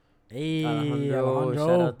Denali, Hey, Alejandro,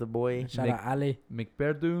 shout out the boy. Shout Nick- out Ali.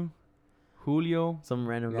 McPerdu, Julio, Some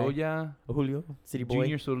random guy. Loya, Julio, city boy.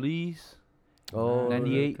 Junior Solis, Oh,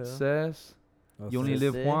 98 okay. says, You Only That's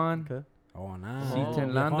Live it. Juan, Okay. Oh nah. C10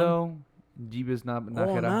 Lejon. Lando, Jeebus Oh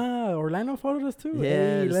Najera. nah, Orlando followed us too. Yeah,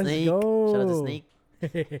 Hey, the let's snake. go. Shout out to Snake.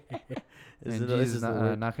 And this Jesus is the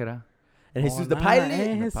word. Najera. And Jesus Oh, the nah, pilot.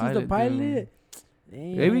 Hey, Jesus the pilot, dude. pilot.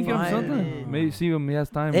 Hey, we can give him Fine. something. Maybe see him. He has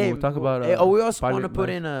time. Hey, we'll talk about. hey, we also pilot want to put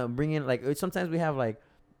life. in bring in like sometimes we have like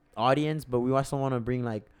audience, but we also want to bring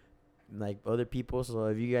like other people. So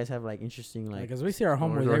if you guys have like interesting like Because we see our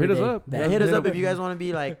homeboys or every hit us day. up. yeah, Yeah, hit us hit up up. if you guys want to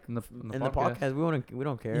be like in the in the podcast. We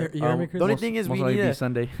don't care. You hear me, Chris? The only Most- thing is most we likely need be to,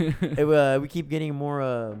 Sunday. we keep getting more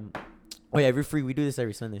Oh yeah, we're free. We do this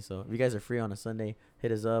every Sunday. So if you guys are free on a Sunday,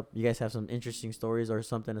 hit us up. You guys have some interesting stories or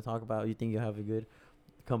something to talk about. You think you'll have a good,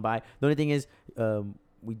 come by. The only thing is,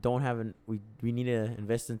 we don't have we need to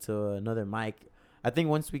invest into another mic. I think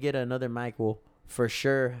once we get another mic, we'll for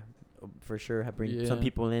sure bring some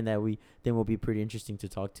people in that we think will be pretty interesting to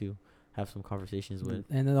talk to, have some conversations with.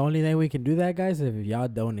 And the only way we can do that, guys, is if y'all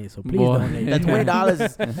donate. So please Boy. donate. That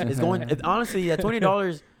 $20 is going. Honestly, that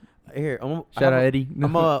 $20. Here, Shout out Eddie.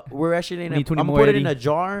 We're actually We need 20 I'm gonna more, put it Eddie. in a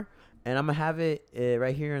jar, and I'm gonna have it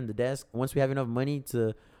right here on the desk. Once we have enough money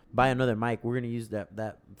to buy another mic, we're gonna use that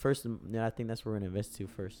first. I think that's where we're gonna invest to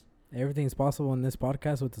first. Everything's possible in this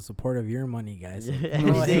podcast with the support of your money, guys. Anything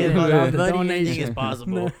is ahead. possible. Money, anything Donation. is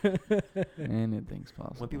possible. Anything's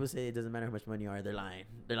possible. When people say it doesn't matter how much money you are, they're lying.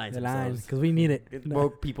 They're lying to The lines, themselves. because we need it.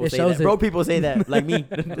 Broke people It say shows that. it. Broke people say that, like me.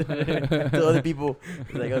 To other people,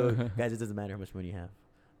 it's like, oh, guys, it doesn't matter how much money you have.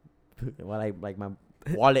 While like my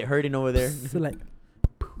wallet hurting over there, So like,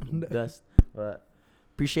 dust. But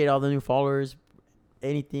appreciate all the new followers.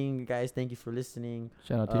 Anything, guys. Thank you for listening.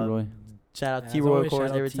 Shout out T-Roy. Shout out as T-Roy, of always, course,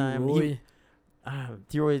 shout out every time. He- T-Roy.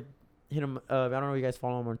 T-Roy, hit him. I don't know if you guys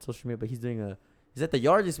follow him on social media, but he's at the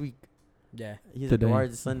yard this week. Yeah. He's Today. at the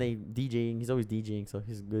yard this Sunday DJing. He's always DJing, so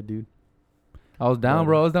he's a good dude. I was down,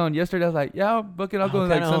 bro. I was down yesterday. I was like, yeah, book it. I'll go I'm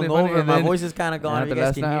like kinda Sunday. hungover. Funny. And My then voice is kind of gone. If after you guys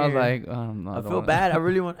last can night, I was hear. like, I feel bad. I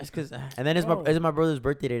really want. It's cause, and then it's my brother's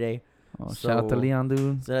birthday today. Oh, shout out to So- Leon,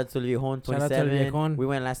 dude. So that's to Viejon, Shout out to El 27. Viejon. We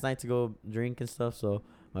went last night to go drink and stuff, so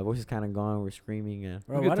my voice is kind of gone. We're screaming and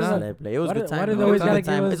Bro, Good why time. does let it play. It was why a good do- time. why do It they was always a gotta good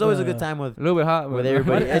time. give It's us always a the- good time with A little bit hot.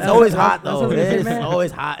 everybody. What- It's always hot that's though. what I was gonna It's say, man.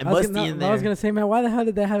 always hot and I was musty gonna- in I there. was gonna say, man, why the hell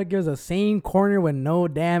did they have to give us a same corner with no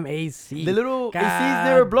damn AC? The little God ACs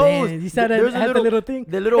never blows. damn, you said There's it a had the little little thing.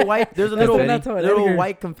 the little white. There's a That's little what- that's what little Edgar-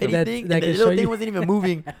 white confetti that- thing. that And the can little show thing you- wasn't even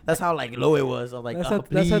moving. That's how like low it was. I was like, That's oh, what I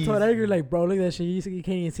please. told Edgar, like, bro, look at that shit. You can't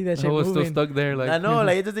even see that I shit was still moving. stuck there. Like, I know,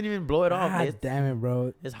 like it doesn't even blow it off. God It's, damn it,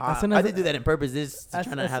 bro. it's hot. soon I as- did do that on purpose. This to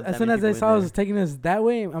trying to have As that soon many as I people saw in it there. was taking us that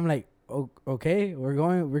way, I'm like, oh, okay,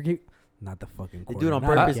 we're keep. Not the fucking They corner. do it on not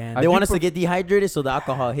purpose. again. I They do want us pref- to get dehydrated so the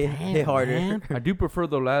alcohol hit Damn, harder. man. I do prefer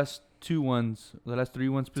the last two ones, the last three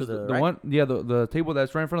ones. To Because the the right? one, yeah, the table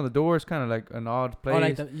that's right in front of the door is kind of like an odd place. Oh,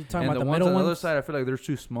 like you talking and about the ones middle on the other ones? side, I feel like they're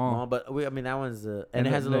too small. No, but I mean that one's and And it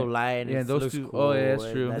has a the- little light. And yeah, it those looks two- Cool. oh, yeah, that's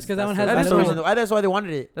and true. It's 'cause that one that's has the that reason. That's why they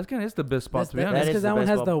wanted it. That's kind of the best spot, to be That's honest. is because the that one best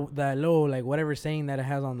has spot. the low, like whatever saying that it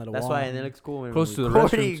has on the That's wall. why, and it looks cool when Close to we're the restroom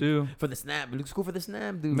recording. too. For the snap, it looks cool for the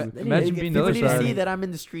snap, dude. Ma- Then imagine you- being people the need other to see side. that I'm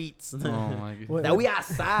in the streets. Oh my god. What- That we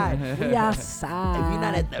outside. We outside. If you're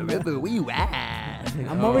not at the river, where you at?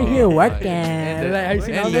 I'm over here Oh, working. my Like, have you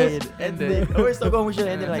seen all End this? it. End End it. it. Oh, we're still going. We should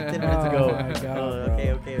have ended like 10 minutes Oh ago. my God, bro.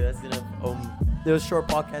 Okay, that's enough. There was a short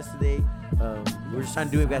podcast today. We're just trying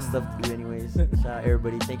to do. We got stuff to do anyways. Shout out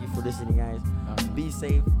everybody. Thank you for listening, guys. Be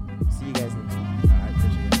safe. See you guys next week.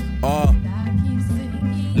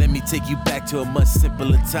 Let me take you back to a much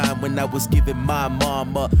simpler time when I was giving my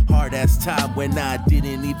mom a hard ass time when I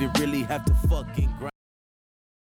didn't even really have to fucking grind.